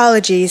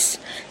Musicologies,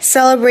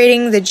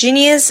 celebrating the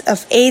genius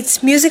of 8's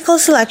musical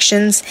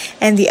selections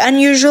and the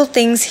unusual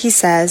things he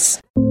says.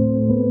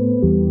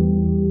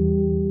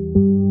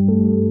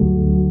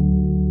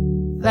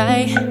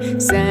 Wij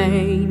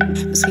zijn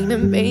misschien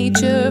een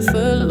beetje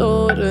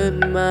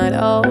verloren, maar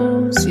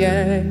als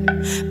jij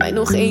mij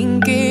nog 1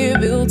 keer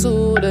wilt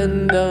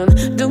horen, dan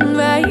doen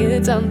wij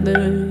het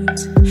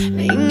anders.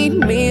 Nee,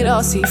 niet meer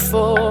als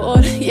hiervoor.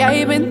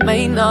 Jij bent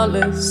mijn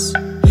alles.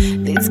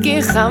 Dit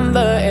keer gaan we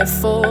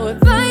ervoor.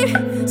 Wij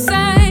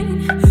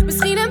zijn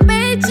misschien een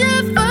beetje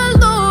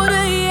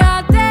verloren.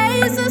 Ja,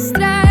 deze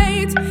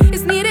strijd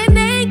is niet in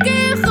 1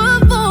 keer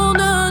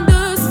gewonnen.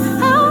 Dus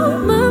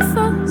hou me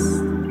vast.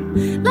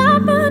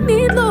 Laat me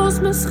niet los,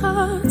 mijn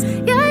schat.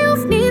 Jij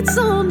hoeft niet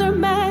zonder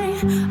mij,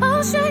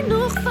 als jij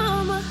nog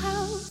van me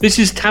houdt. This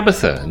is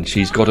Tabitha, and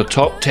she's got a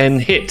top 10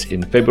 hit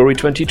in February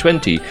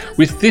 2020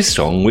 with this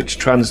song, which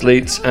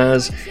translates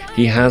as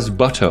 "He has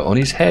butter on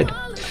his head."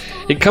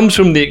 It comes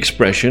from the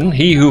expression,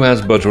 "He who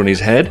has butter on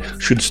his head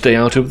should stay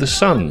out of the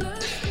sun."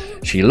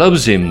 She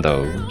loves him,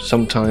 though.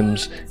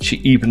 Sometimes she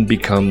even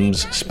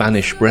becomes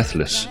Spanish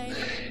breathless.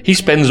 He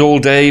spends all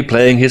day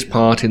playing his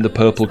part in the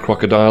Purple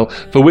Crocodile,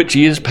 for which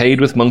he is paid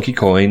with monkey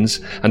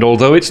coins, and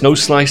although it's no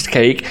sliced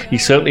cake, he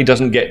certainly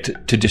doesn't get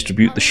to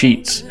distribute the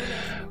sheets.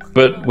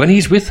 But when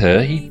he's with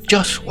her, he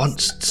just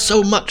wants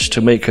so much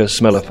to make her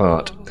smell a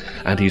fart,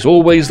 and he's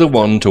always the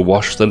one to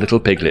wash the little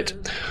piglet,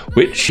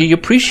 which she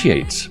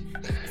appreciates.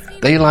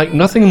 They like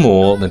nothing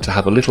more than to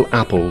have a little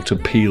apple to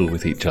peel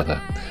with each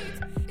other.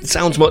 It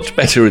sounds much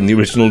better in the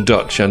original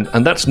Dutch,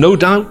 and that's no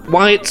doubt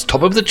why it's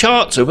top of the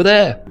charts over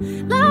there.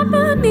 Laat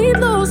me niet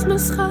los, mijn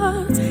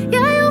schat.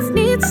 Jij hoeft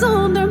niet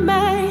zonder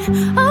mij,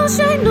 als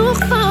jij nog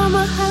van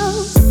me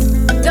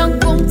houdt. Dan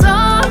komt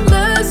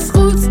alles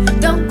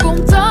goed, dan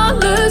komt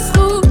alles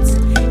goed.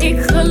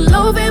 Ik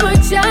geloof in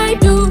wat jij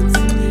doet,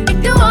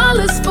 ik doe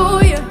alles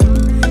voor je.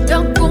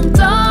 Dan komt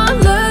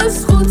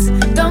alles goed,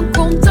 dan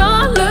komt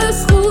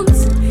alles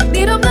goed.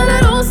 Niet omdat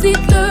het ons niet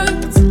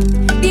lukt,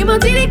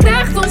 niemand die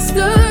krijgt ons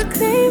stuk.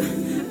 Neem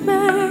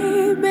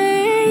mij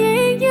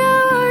mee in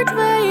jouw hart,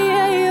 waar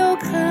jij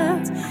ook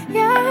gaat.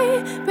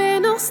 Jij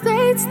bent nog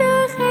steeds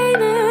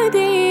degene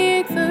die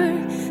ik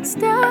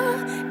versta.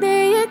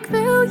 Nee, ik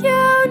wil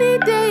jou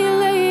niet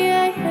delen,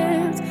 jij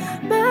hebt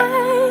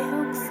mij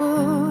ook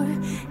voor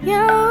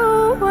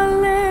jou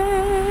alleen.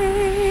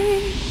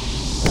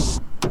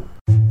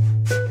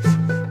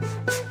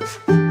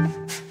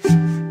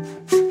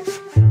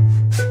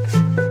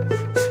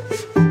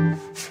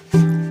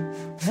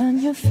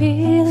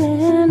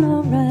 Feeling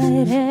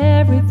alright,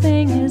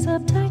 everything is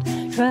uptight.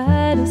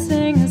 Try to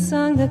sing a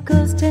song that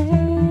goes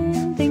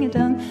ding, ding a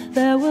dong.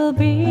 There will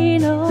be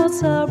no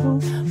sorrow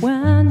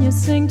when you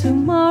sing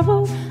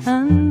tomorrow,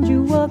 and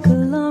you walk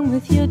along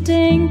with your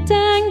ding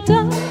dang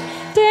dong,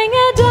 ding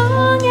a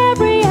dong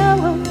every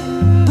hour.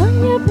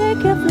 When you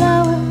pick a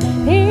flower,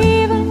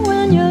 even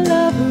when your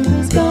lover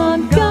is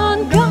gone,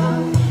 gone,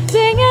 gone.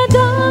 Ding a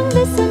dong,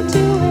 listen to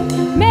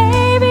it.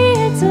 Maybe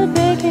it's a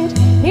big hit.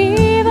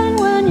 Even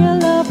when your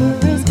lover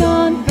is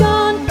gone,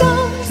 gone,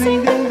 gone.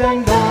 Sing ding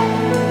dang dong.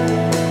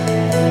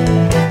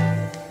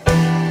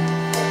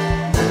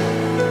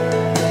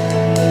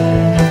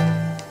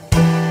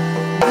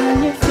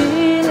 When you're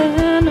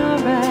feeling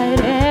alright,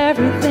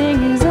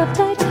 everything is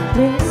uptight.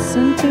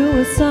 Listen to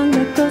a song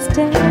that goes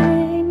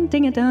ding,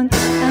 ding a dong,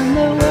 and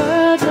the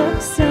world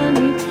looks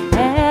sunny.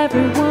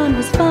 Everyone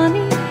was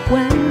funny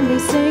when they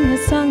sing a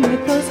song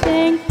that goes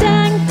ding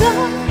dang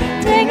dong.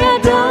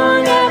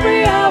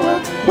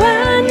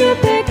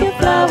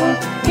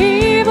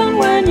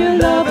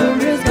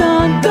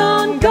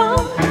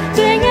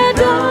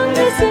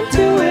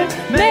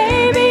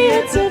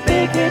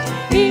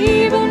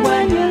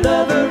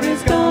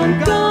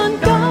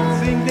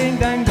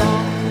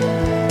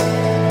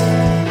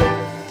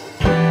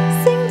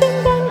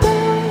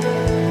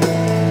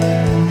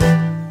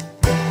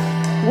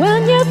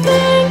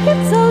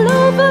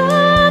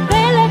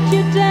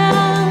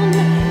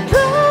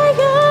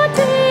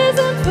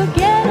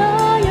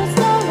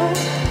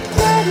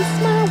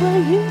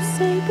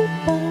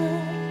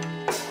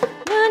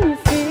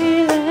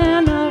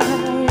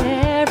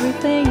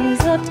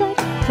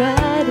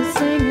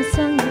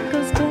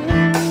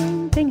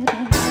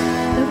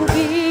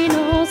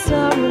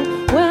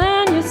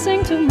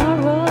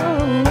 tomorrow,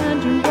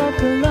 and you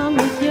walk along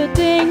with your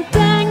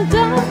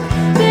ding-dang-dong,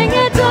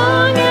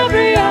 ding-a-dong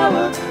every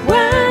hour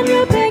when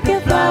you pick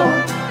a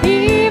flower,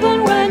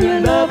 even when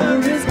your lover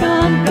is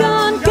gone,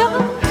 gone,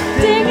 gone.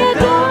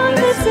 Ding-a-dong,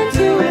 listen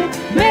to it,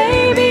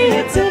 maybe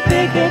it's a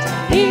big hit,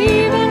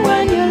 even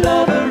when your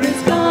lover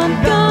is gone,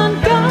 gone,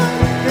 gone.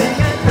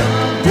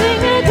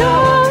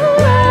 Ding-a-dong,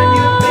 when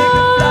you pick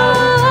a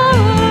flower,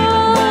 even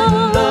when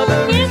your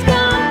lover is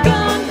gone,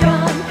 gone,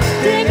 gone.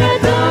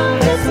 Ding-a-dong,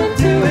 listen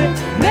to it,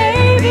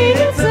 maybe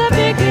it's a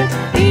big hit,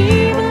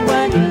 even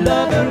when your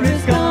lover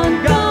is gone,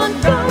 gone,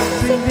 gone.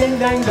 Sing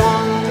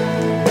ding-dang-dong,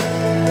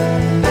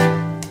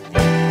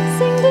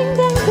 sing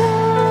ding-dang-dong.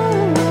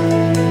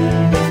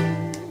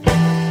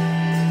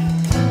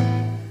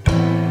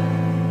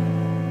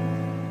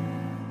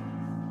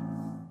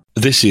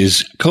 This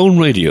is Colne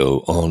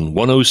Radio on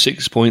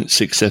 106.6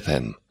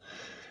 FM.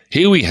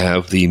 Here we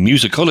have the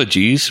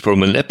musicologies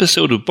from an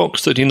episode of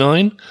Box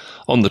 39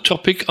 on the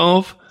topic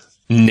of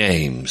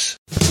names.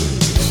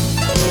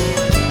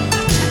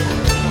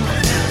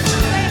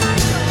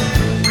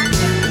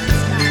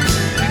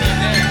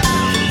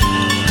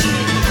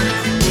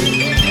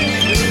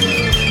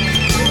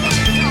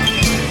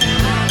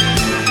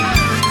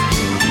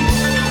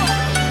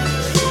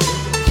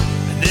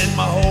 And then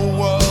my whole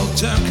world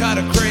turned kind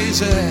of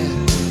crazy.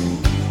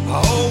 My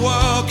whole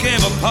world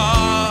came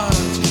apart.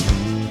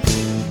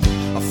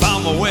 I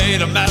found my way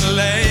to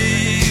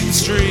Madeleine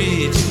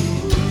Street.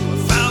 I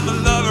found my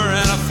lover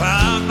and I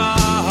found my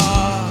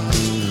heart.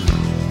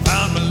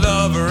 Found my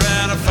lover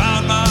and I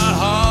found my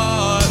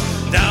heart.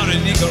 Down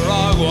in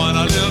Nicaragua in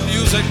a little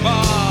music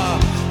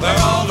bar, where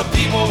all the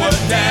people were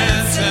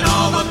dancing,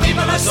 all the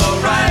people are so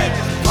right,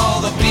 all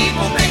the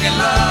people making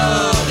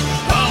love,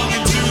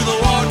 longing to the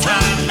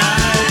wartime night.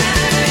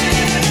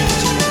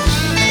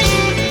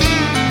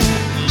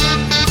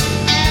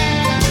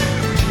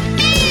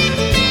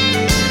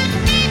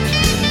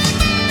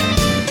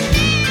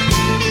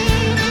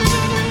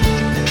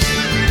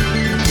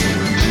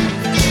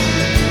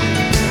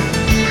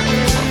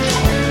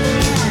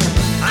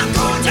 I'm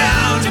going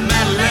down to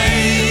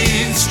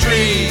Madeleine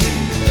Street.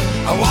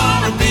 I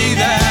wanna be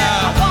there.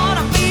 I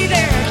wanna be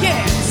there,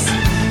 yes.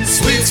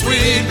 Sweet,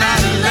 sweet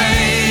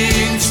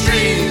Madeleine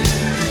Street.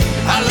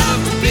 I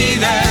love to be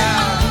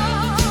there.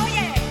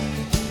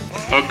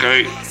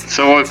 Okay,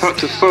 so I've had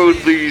to phone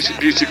these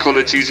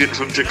musicologies in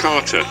from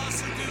Jakarta.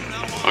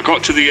 I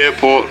got to the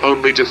airport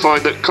only to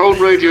find that Colne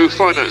Radio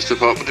Finance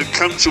Department had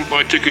cancelled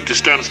my ticket to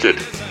Stansted,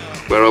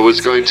 where I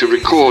was going to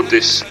record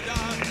this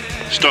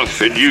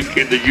stuff in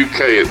the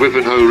UK at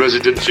Wivenhoe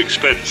residents'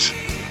 expense.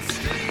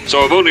 So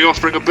I'm only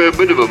offering a bare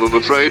minimum, I'm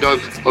afraid.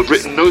 I've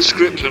written no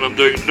script and I'm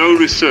doing no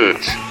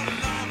research.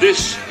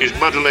 This is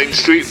Madeleine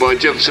Street by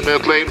Jefferson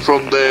Airplane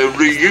from their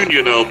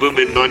reunion album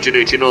in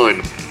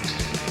 1989.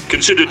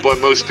 Considered by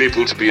most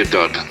people to be a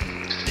dud.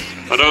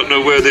 I don't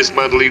know where this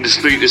Madeleine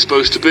Street is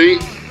supposed to be,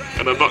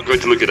 and I'm not going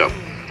to look it up.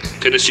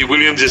 Tennessee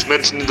Williams is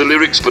mentioned in the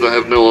lyrics, but I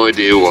have no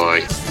idea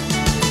why.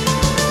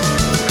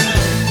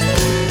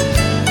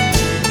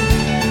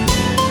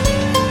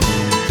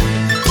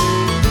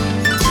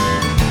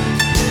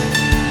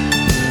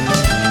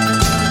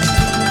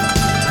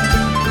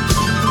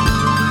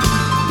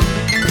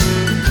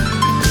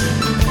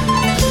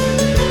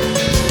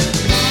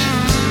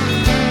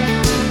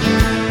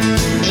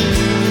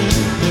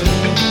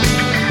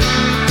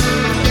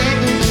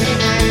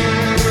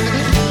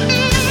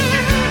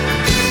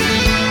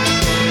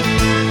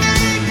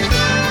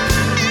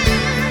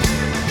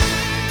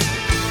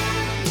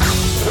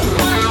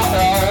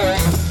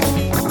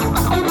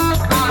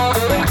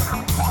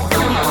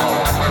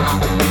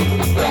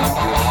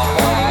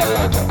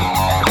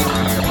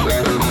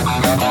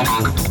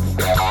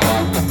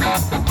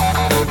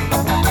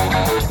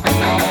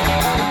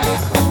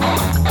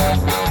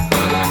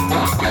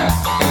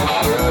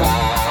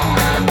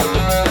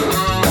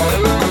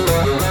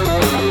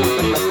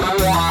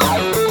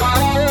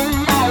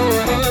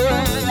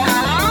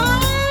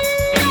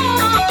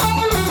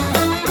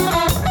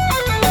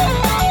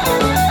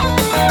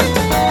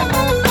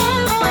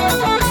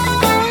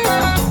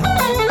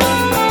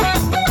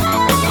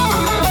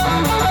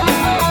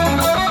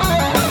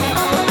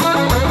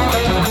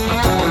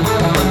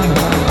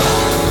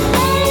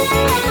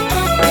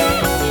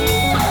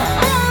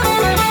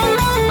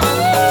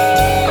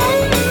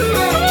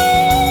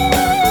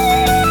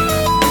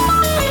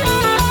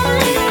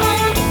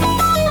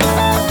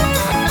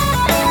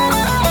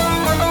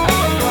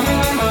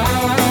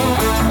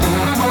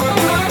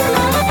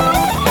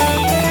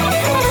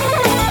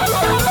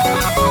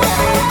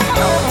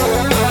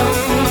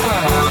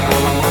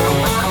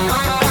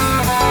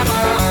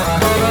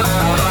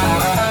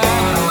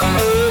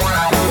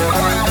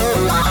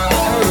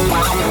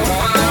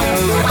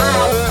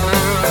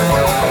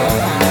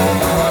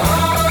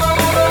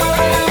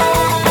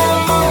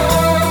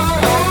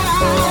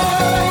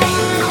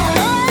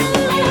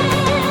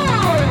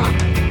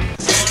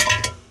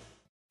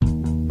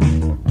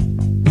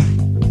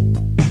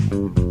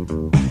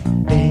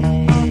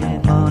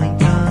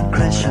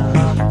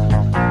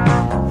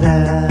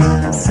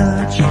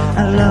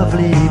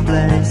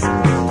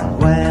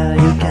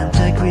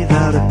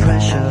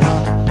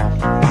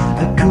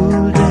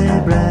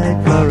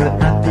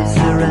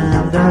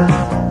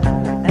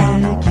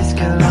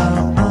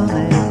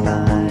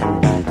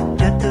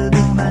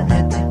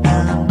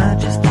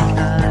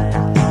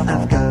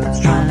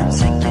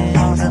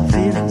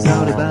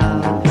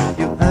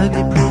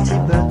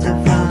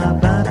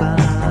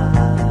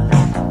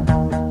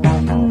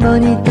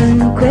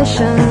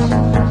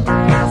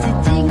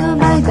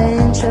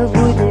 je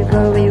voudrais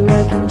go a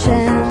rocking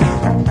chair.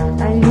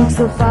 I look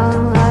so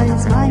far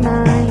as my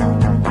mind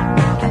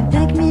can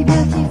take me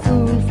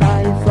beautiful,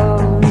 fly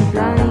for me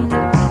blind.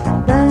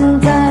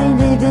 But I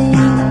living,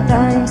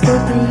 time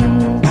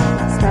stopping,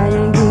 sky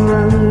and go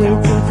on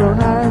waiting for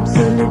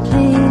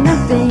absolutely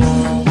nothing.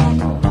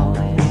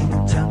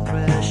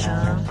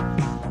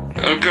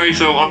 Okay,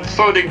 so I'm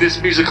phoning this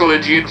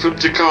musicology in from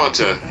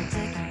Jakarta,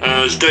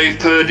 as Dave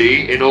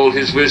Purdy, in all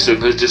his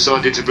wisdom, has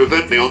decided to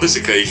prevent me on this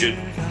occasion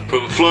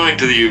from flying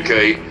to the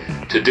UK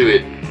to do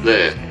it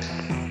there.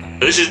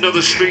 And this is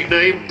another street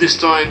name, this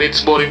time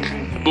it's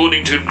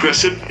Mornington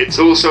Crescent. It's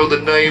also the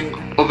name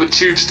of a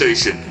tube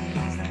station,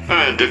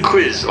 and a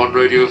quiz on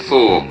Radio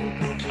 4.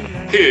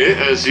 Here,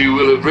 as you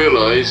will have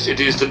realised,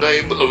 it is the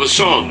name of a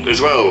song as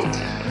well.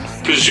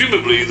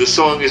 Presumably the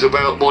song is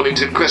about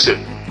Mornington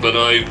Crescent, but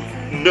I've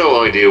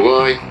no idea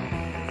why.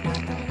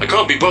 I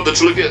can't be bothered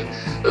to look at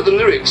the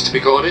lyrics, to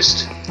be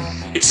honest.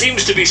 It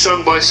seems to be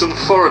sung by some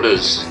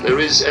foreigners. There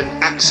is an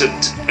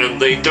accent, and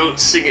they don't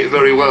sing it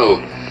very well,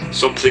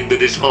 something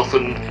that is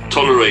often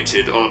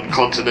tolerated on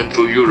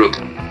continental Europe.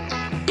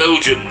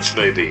 Belgians,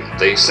 maybe.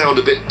 They sound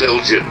a bit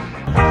Belgian.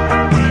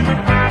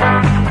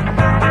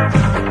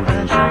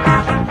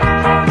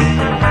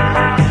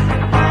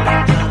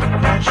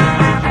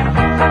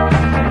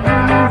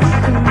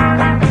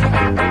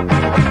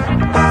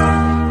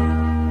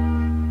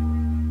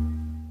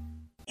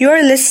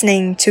 You're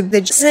listening to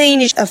the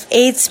Zane of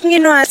 8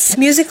 minutes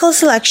musical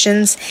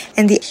selections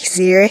and the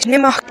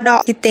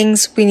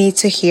things we need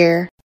to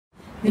hear.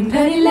 In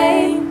Penny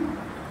Lane,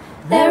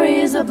 there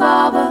is a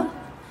barber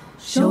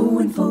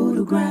showing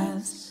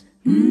photographs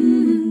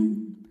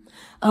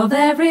of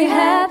every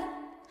head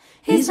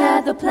he's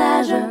had the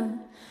pleasure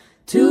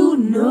to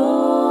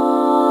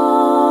know.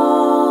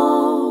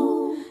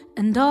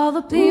 And all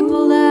the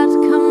people that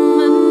come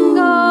and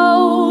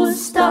go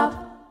stop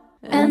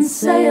and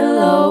say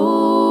hello.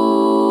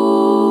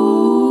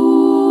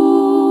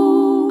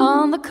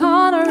 On the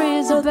corner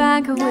is a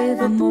banker with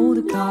a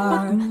motor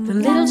car. The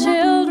little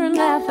children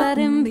laugh at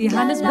him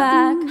behind his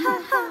back.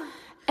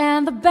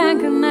 And the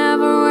banker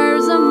never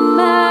wears a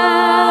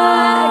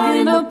mag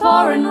in the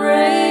pouring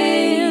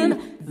rain.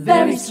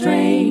 Very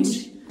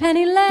strange.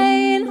 Penny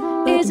Lane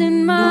is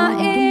in my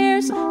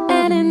ears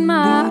and in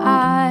my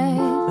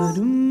eyes.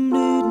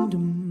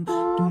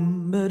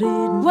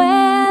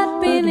 Where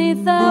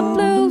beneath the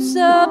blue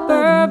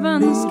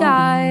suburban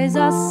skies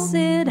I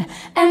sit,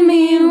 and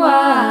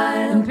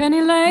meanwhile in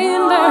Penny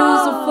Lane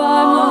there's a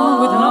fireman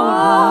with an old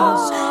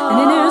horse, and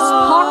in his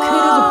pocket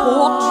is a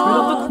portrait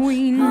of the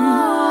Queen.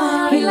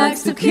 He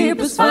likes to keep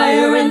his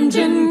fire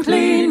engine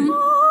clean.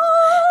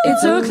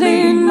 It's a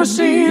clean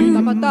machine.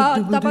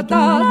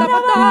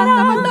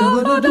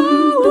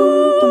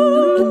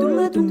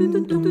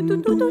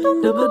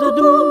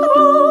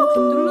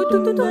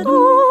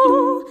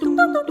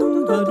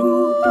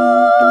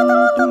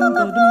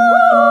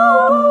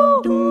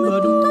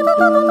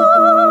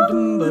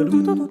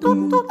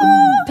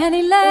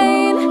 Penny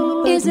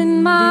Lane is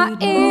in my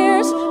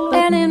ears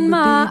and in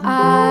my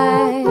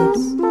eyes.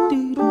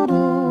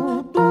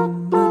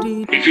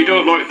 If you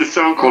don't like the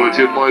sound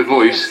quality of my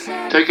voice,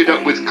 take it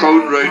up with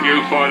Cone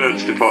Radio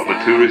Finance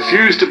Department, who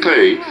refuse to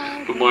pay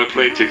for my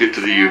plane ticket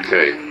to the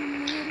UK.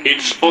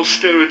 It's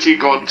austerity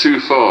gone too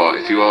far,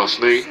 if you ask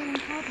me.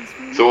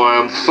 So I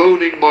am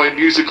phoning my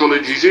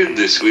musicologies in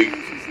this week.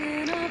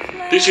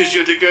 This is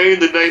yet again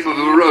the name of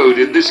a road,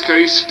 in this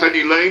case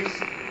Penny Lane.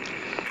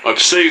 I've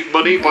saved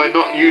money by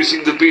not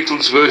using the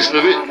Beatles version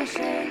of it,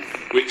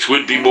 which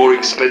would be more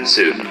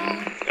expensive.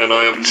 And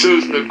I have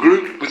chosen a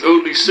group with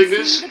only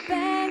singers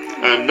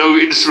and no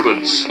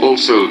instruments,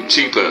 also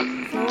cheaper.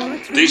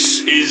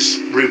 This is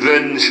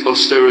Revenge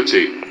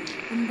Austerity.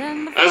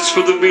 As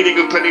for the meaning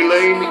of Penny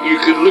Lane, you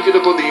can look it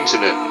up on the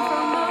internet.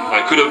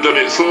 I could have done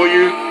it for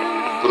you,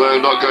 but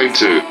I'm not going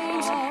to.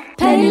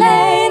 Penny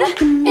Lane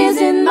is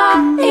in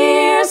my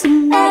ears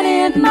and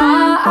in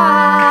my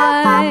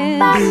eyes.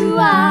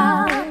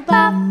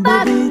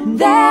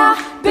 There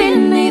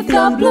beneath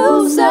the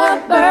blue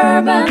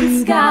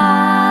suburban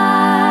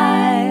skies.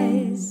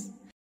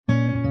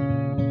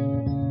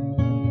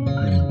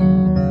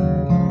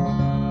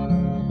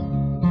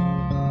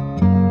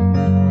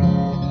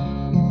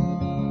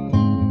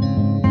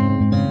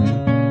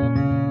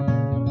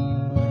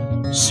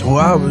 So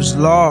I was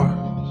lost.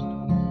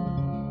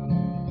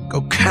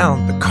 Go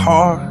count the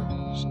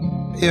cars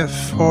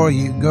before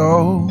you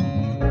go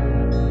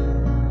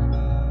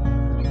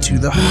to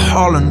the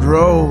Holland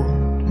Road.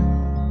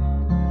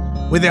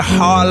 With your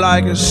heart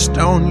like a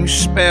stone, you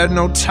spared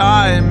no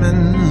time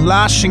in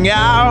lashing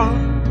out.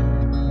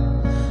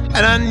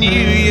 And I knew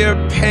your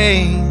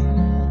pain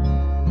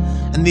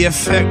and the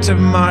effect of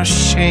my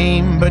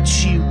shame, but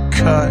you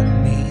cut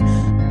me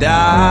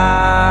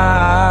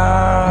down.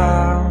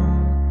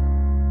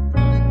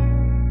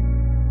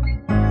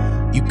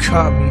 You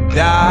cut me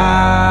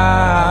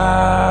down.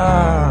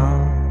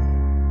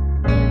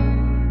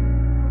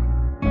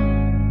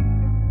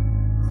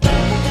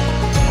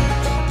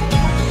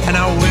 And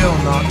I will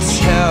not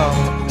tell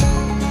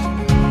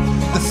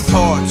the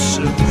thoughts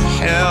of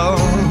hell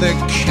that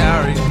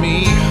carried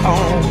me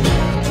home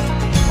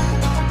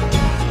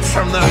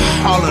from the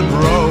Holland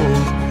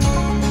Road.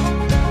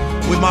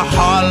 With my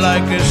heart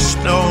like a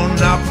stone,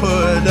 I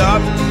put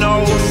up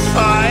no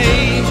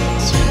fight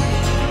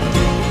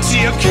to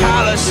your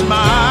callous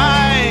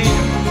mind,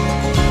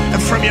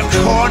 and from your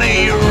corner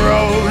you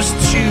rose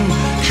to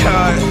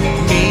cut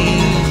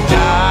me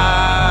down.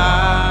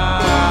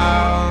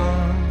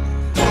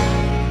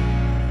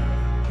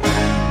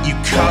 You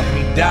cut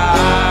me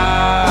down.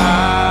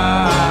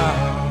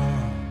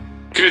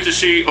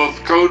 Courtesy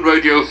of Cone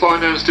Radio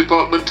Finance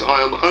Department,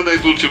 I am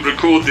unable to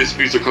record this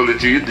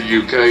musicology in the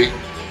UK,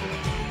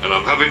 and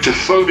I'm having to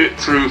phone it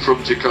through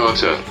from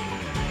Jakarta.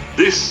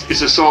 This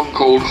is a song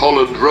called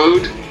Holland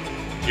Road,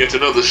 yet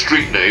another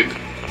street name,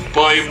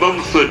 by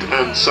Mumford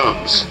and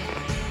Sons.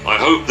 I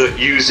hope that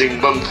using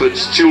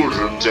Mumford's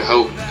children to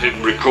help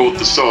him record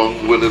the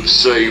song will have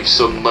saved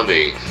some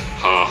money.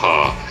 Ha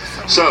ha.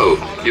 So,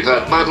 you've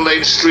had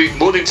Madeleine Street,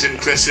 Mornington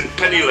Crescent,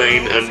 Penny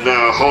Lane, and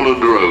now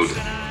Holland Road.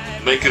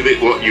 Make of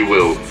it what you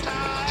will.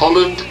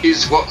 Holland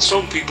is what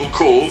some people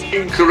call,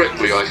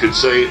 incorrectly I should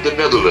say, the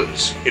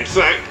Netherlands. In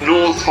fact,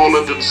 North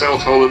Holland and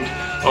South Holland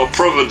are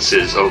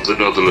provinces of the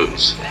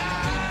Netherlands.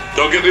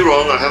 Don't get me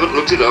wrong, I haven't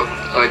looked it up,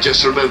 I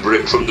just remember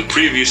it from the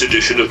previous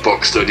edition of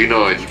Box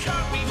 39.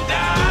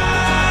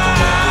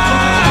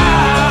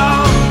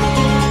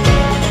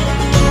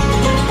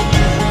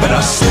 But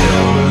I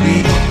still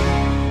believe.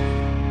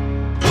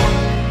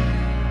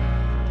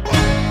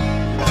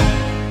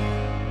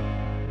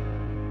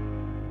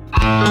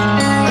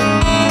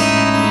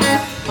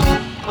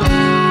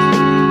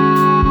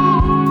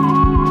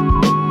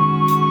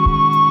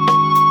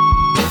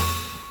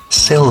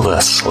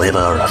 Silver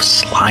sliver of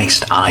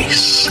sliced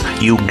ice,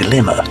 you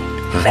glimmer,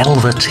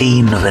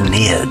 velveteen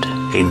veneered,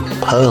 in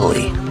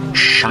pearly,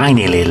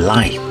 shinily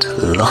light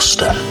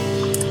luster.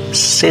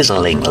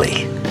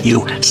 Sizzlingly,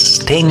 you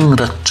sting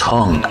the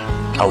tongue,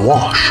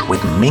 awash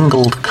with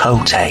mingled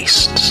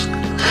co-tastes,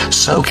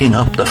 soaking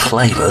up the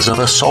flavours of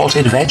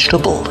assorted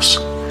vegetables.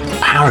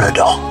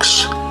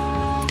 Paradox.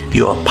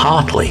 You are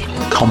partly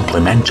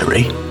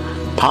complimentary,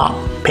 part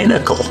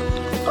pinnacle,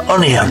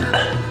 onion,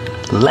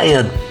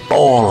 layered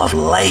ball of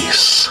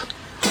lace,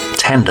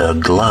 tender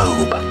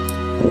globe,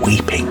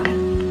 weeping.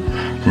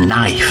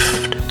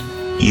 Knifed,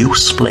 you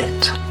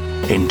split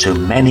into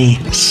many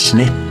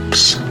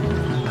snips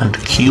and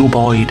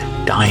cuboid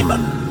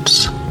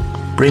diamonds,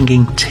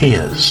 bringing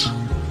tears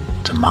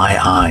to my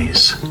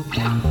eyes.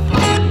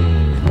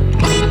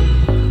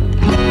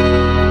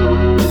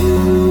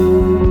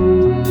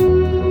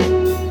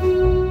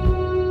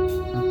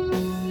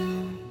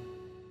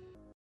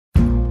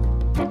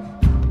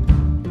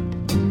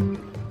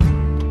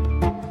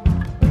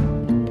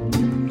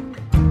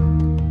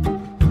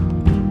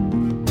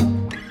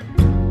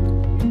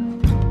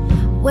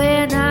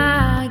 When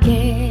I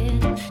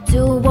get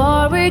to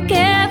Warwick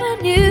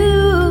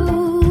Avenue,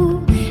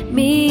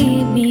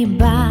 meet me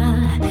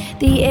by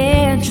the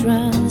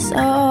entrance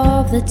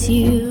of the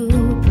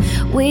tube.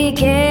 We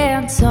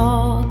can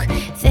talk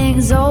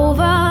things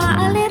over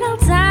a little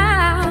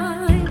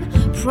time.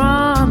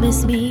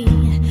 Promise me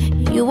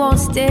you won't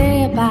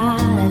stay by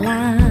the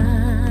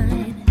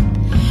line.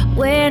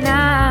 When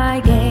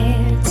I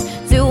get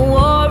to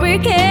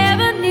Warwick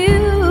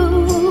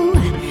Avenue,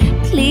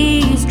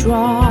 please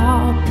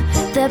drop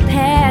the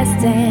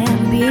past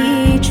and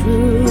be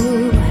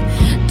true.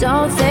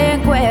 Don't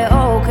think we're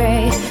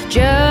okay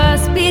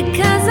just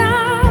because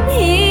I'm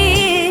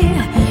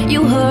here.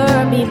 You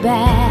hurt me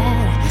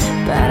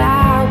bad, but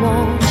I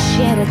won't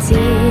shed a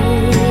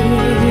tear.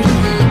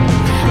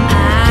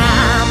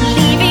 I'm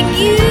leaving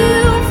you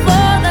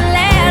for the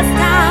last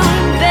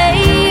time,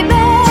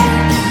 baby.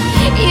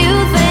 You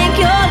think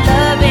you're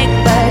loving,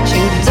 but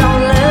you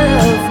don't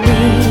love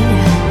me.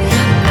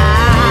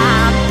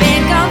 I've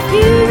been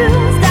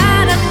confused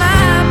out of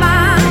my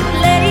mind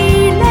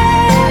lately.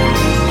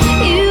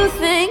 You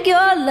think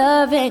you're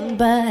loving,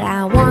 but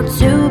I want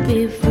to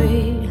be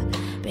free,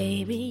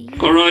 baby.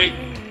 Alright,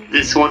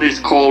 this one is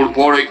called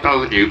Warwick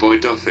Avenue by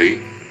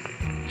Duffy.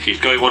 She's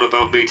going on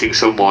about meeting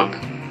someone,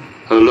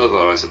 her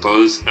lover I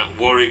suppose, at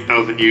Warwick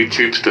Avenue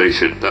tube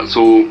station. That's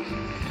all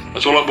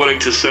I'm willing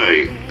to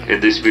say in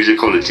this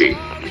musicology.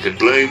 You can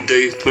blame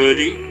Dave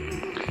Purdy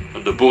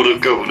and the Board of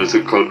Governors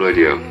at Cone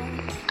Radio.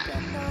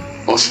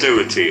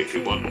 Austerity if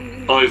you want.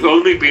 I've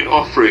only been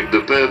offering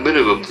the bare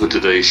minimum for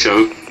today's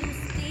show.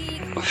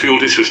 I feel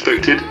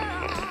disrespected.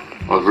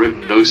 I've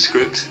written no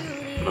script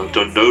and I've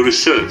done no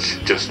research,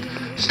 just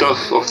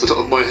stuff off the top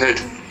of my head.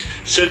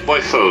 Sent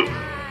by phone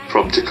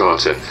from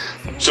Jakarta.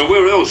 So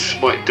where else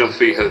might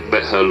Duffy have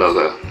met her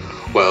lover?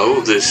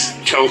 Well, there's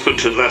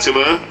Chalfont and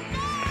Latimer,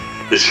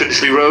 there's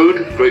Finchley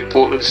Road, Great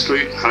Portland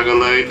Street, Hanger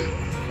Lane,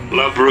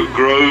 Ladbroke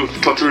Grove,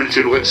 Totteridge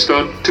and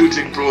Whetstone,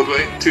 Tooting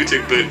Broadway,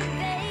 Tooting Vic,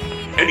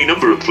 any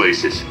number of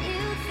places.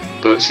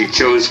 But she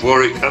chose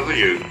Warwick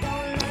Avenue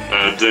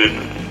and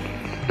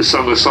then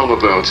sung a song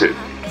about it.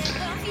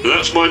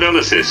 That's my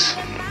analysis.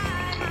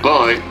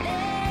 Bye.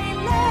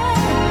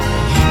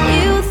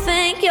 You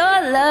think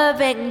you're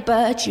loving,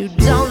 but you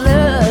don't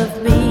love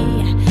me.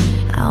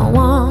 I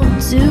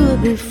want to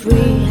be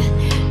free.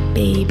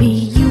 Baby,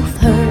 you've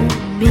hurt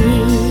me.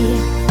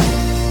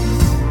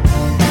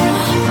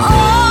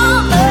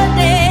 All the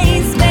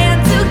days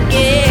spent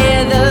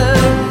together,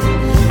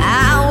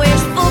 I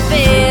wish for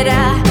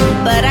better,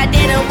 but I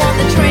didn't want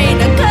the train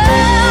to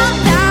come.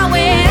 Now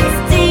it's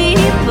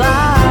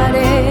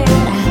departed.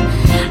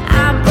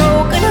 I'm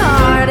broken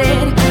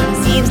hearted.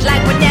 Seems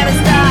like we never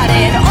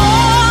started.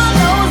 All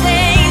those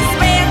days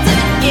spent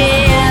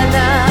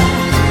together,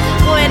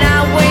 when I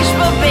wish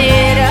for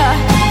better,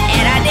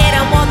 and I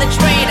didn't want the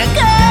train to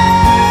come.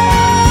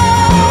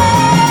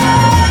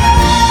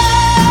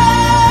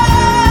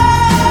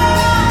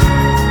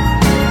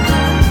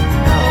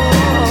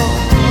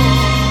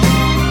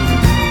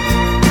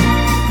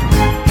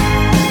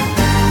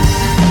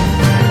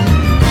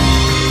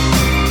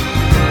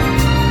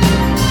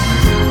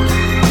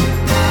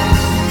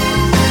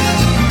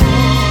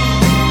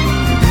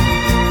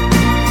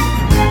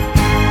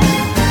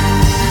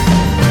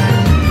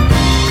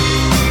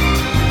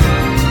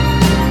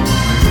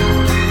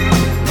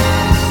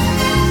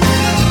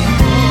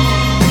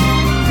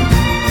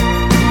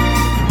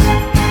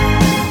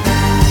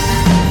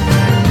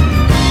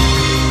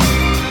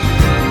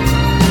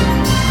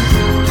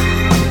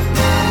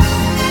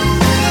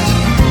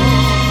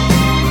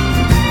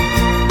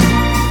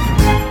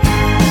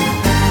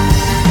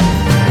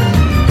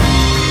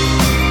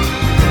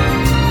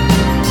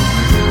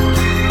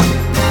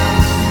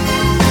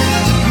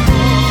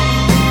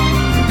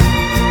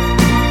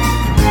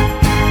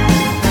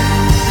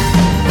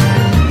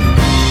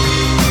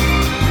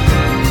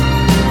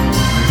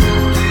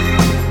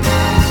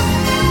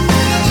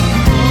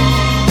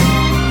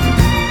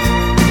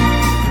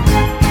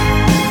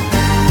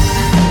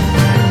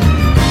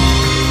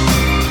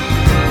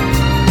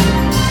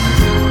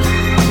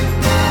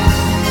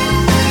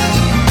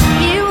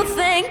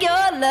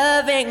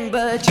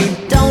 But you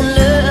don't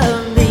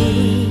love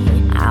me.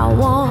 I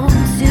want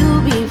to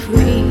be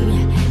free.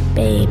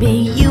 Baby,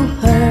 you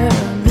hurt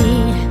me.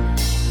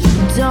 You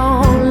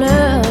don't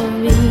love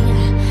me.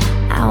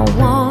 I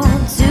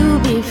want to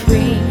be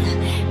free.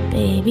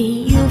 Baby,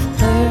 you've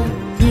hurt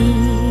me.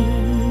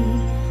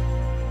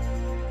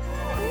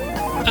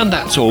 And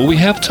that's all we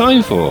have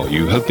time for.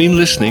 You have been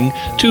listening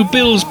to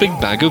Bill's Big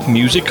Bag of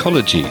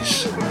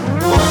Musicologies.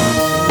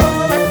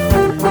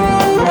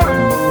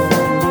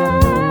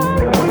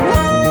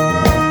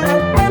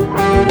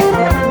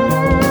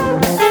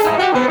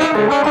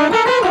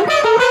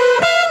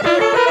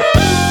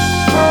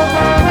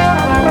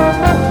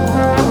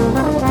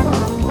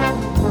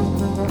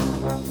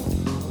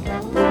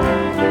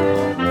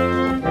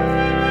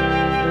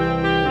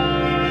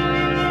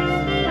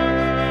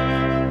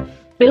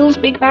 Bill's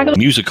Big Bag of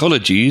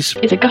Musicologies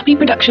is a Guppy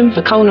production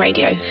for Colne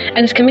Radio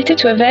and is committed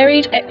to a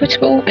varied,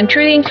 equitable and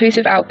truly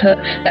inclusive output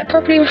that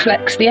properly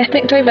reflects the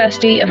ethnic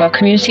diversity of our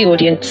community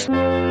audience.